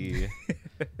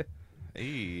 Hey,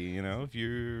 you know, if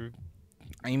you're...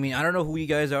 I mean, I don't know who you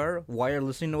guys are. Why you're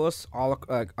listening to us all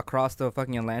across the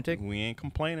fucking Atlantic? We ain't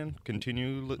complaining.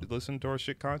 Continue listening to our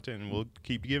shit content, and we'll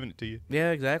keep giving it to you. Yeah,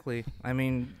 exactly. I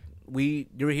mean,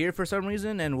 you're here for some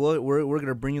reason, and we're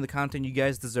gonna bring you the content you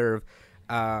guys deserve.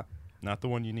 Not the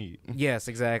one you need. Yes,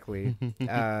 exactly.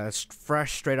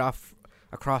 Fresh, straight off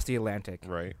across the Atlantic.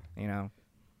 Right. You know.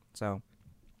 So,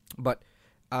 but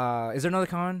is there another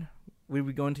con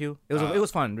we going to? It was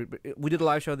fun. We did a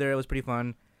live show there. It was pretty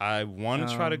fun. I want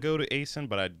to try to go to ASIN,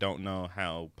 but I don't know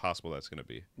how possible that's going to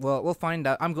be. Well, we'll find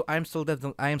out. I am still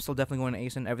definitely going to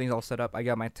ASIN. Everything's all set up. I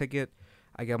got my ticket.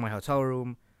 I got my hotel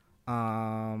room.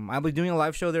 I'll be doing a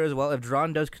live show there as well. If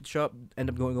Dron does end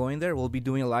up going there, we'll be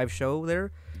doing a live show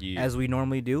there as we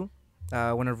normally do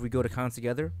whenever we go to cons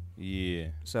together. Yeah.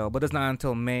 So, but it's not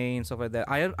until May and stuff like that.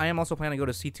 I am also planning to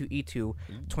go to C2E2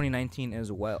 2019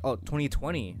 as well. Oh,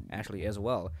 2020 actually as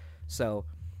well. So.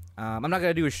 I'm not going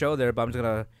to do a show there, but I'm just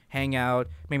going to hang out,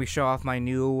 maybe show off my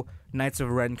new Knights of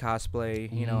Ren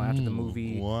cosplay, you know, after the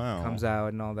movie comes out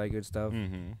and all that good stuff.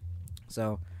 Mm-hmm.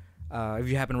 So, if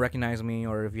you happen to recognize me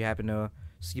or if you happen to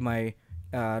see my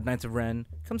Knights of Ren,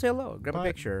 come say hello, grab a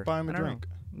picture. Buy me a drink.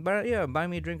 But yeah, buy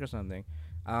me a drink or something.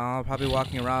 I'll probably be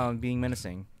walking around being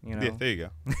menacing, you know. Yeah, there you go.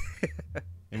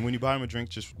 And when you buy him a drink,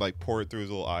 just like pour it through his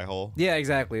little eye hole. Yeah,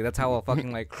 exactly. That's how I'll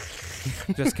fucking like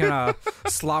just kind of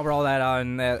slobber all that out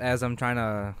as I'm trying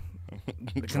to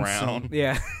drown.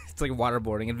 Yeah, it's like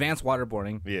waterboarding, advanced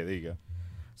waterboarding. Yeah, there you go.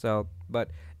 So, but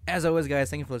as always, guys,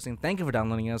 thank you for listening. Thank you for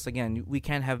downloading us. Again, we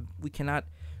cannot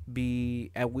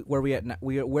be at where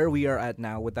we are at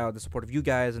now without the support of you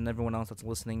guys and everyone else that's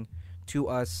listening to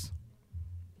us.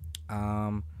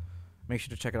 Make sure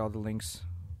to check out all the links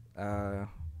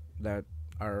that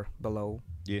are below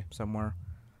somewhere.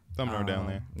 Somewhere down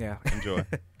there. Yeah. Enjoy.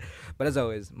 But as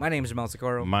always, my name is Jamal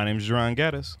Socorro. My name is Jerron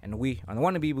Gaddis. And we are the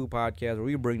Wannabe Boo podcast, where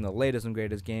we bring the latest and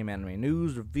greatest game anime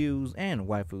news, reviews, and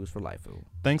waifus for life.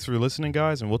 Thanks for listening,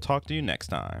 guys, and we'll talk to you next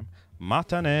time.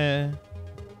 Matane.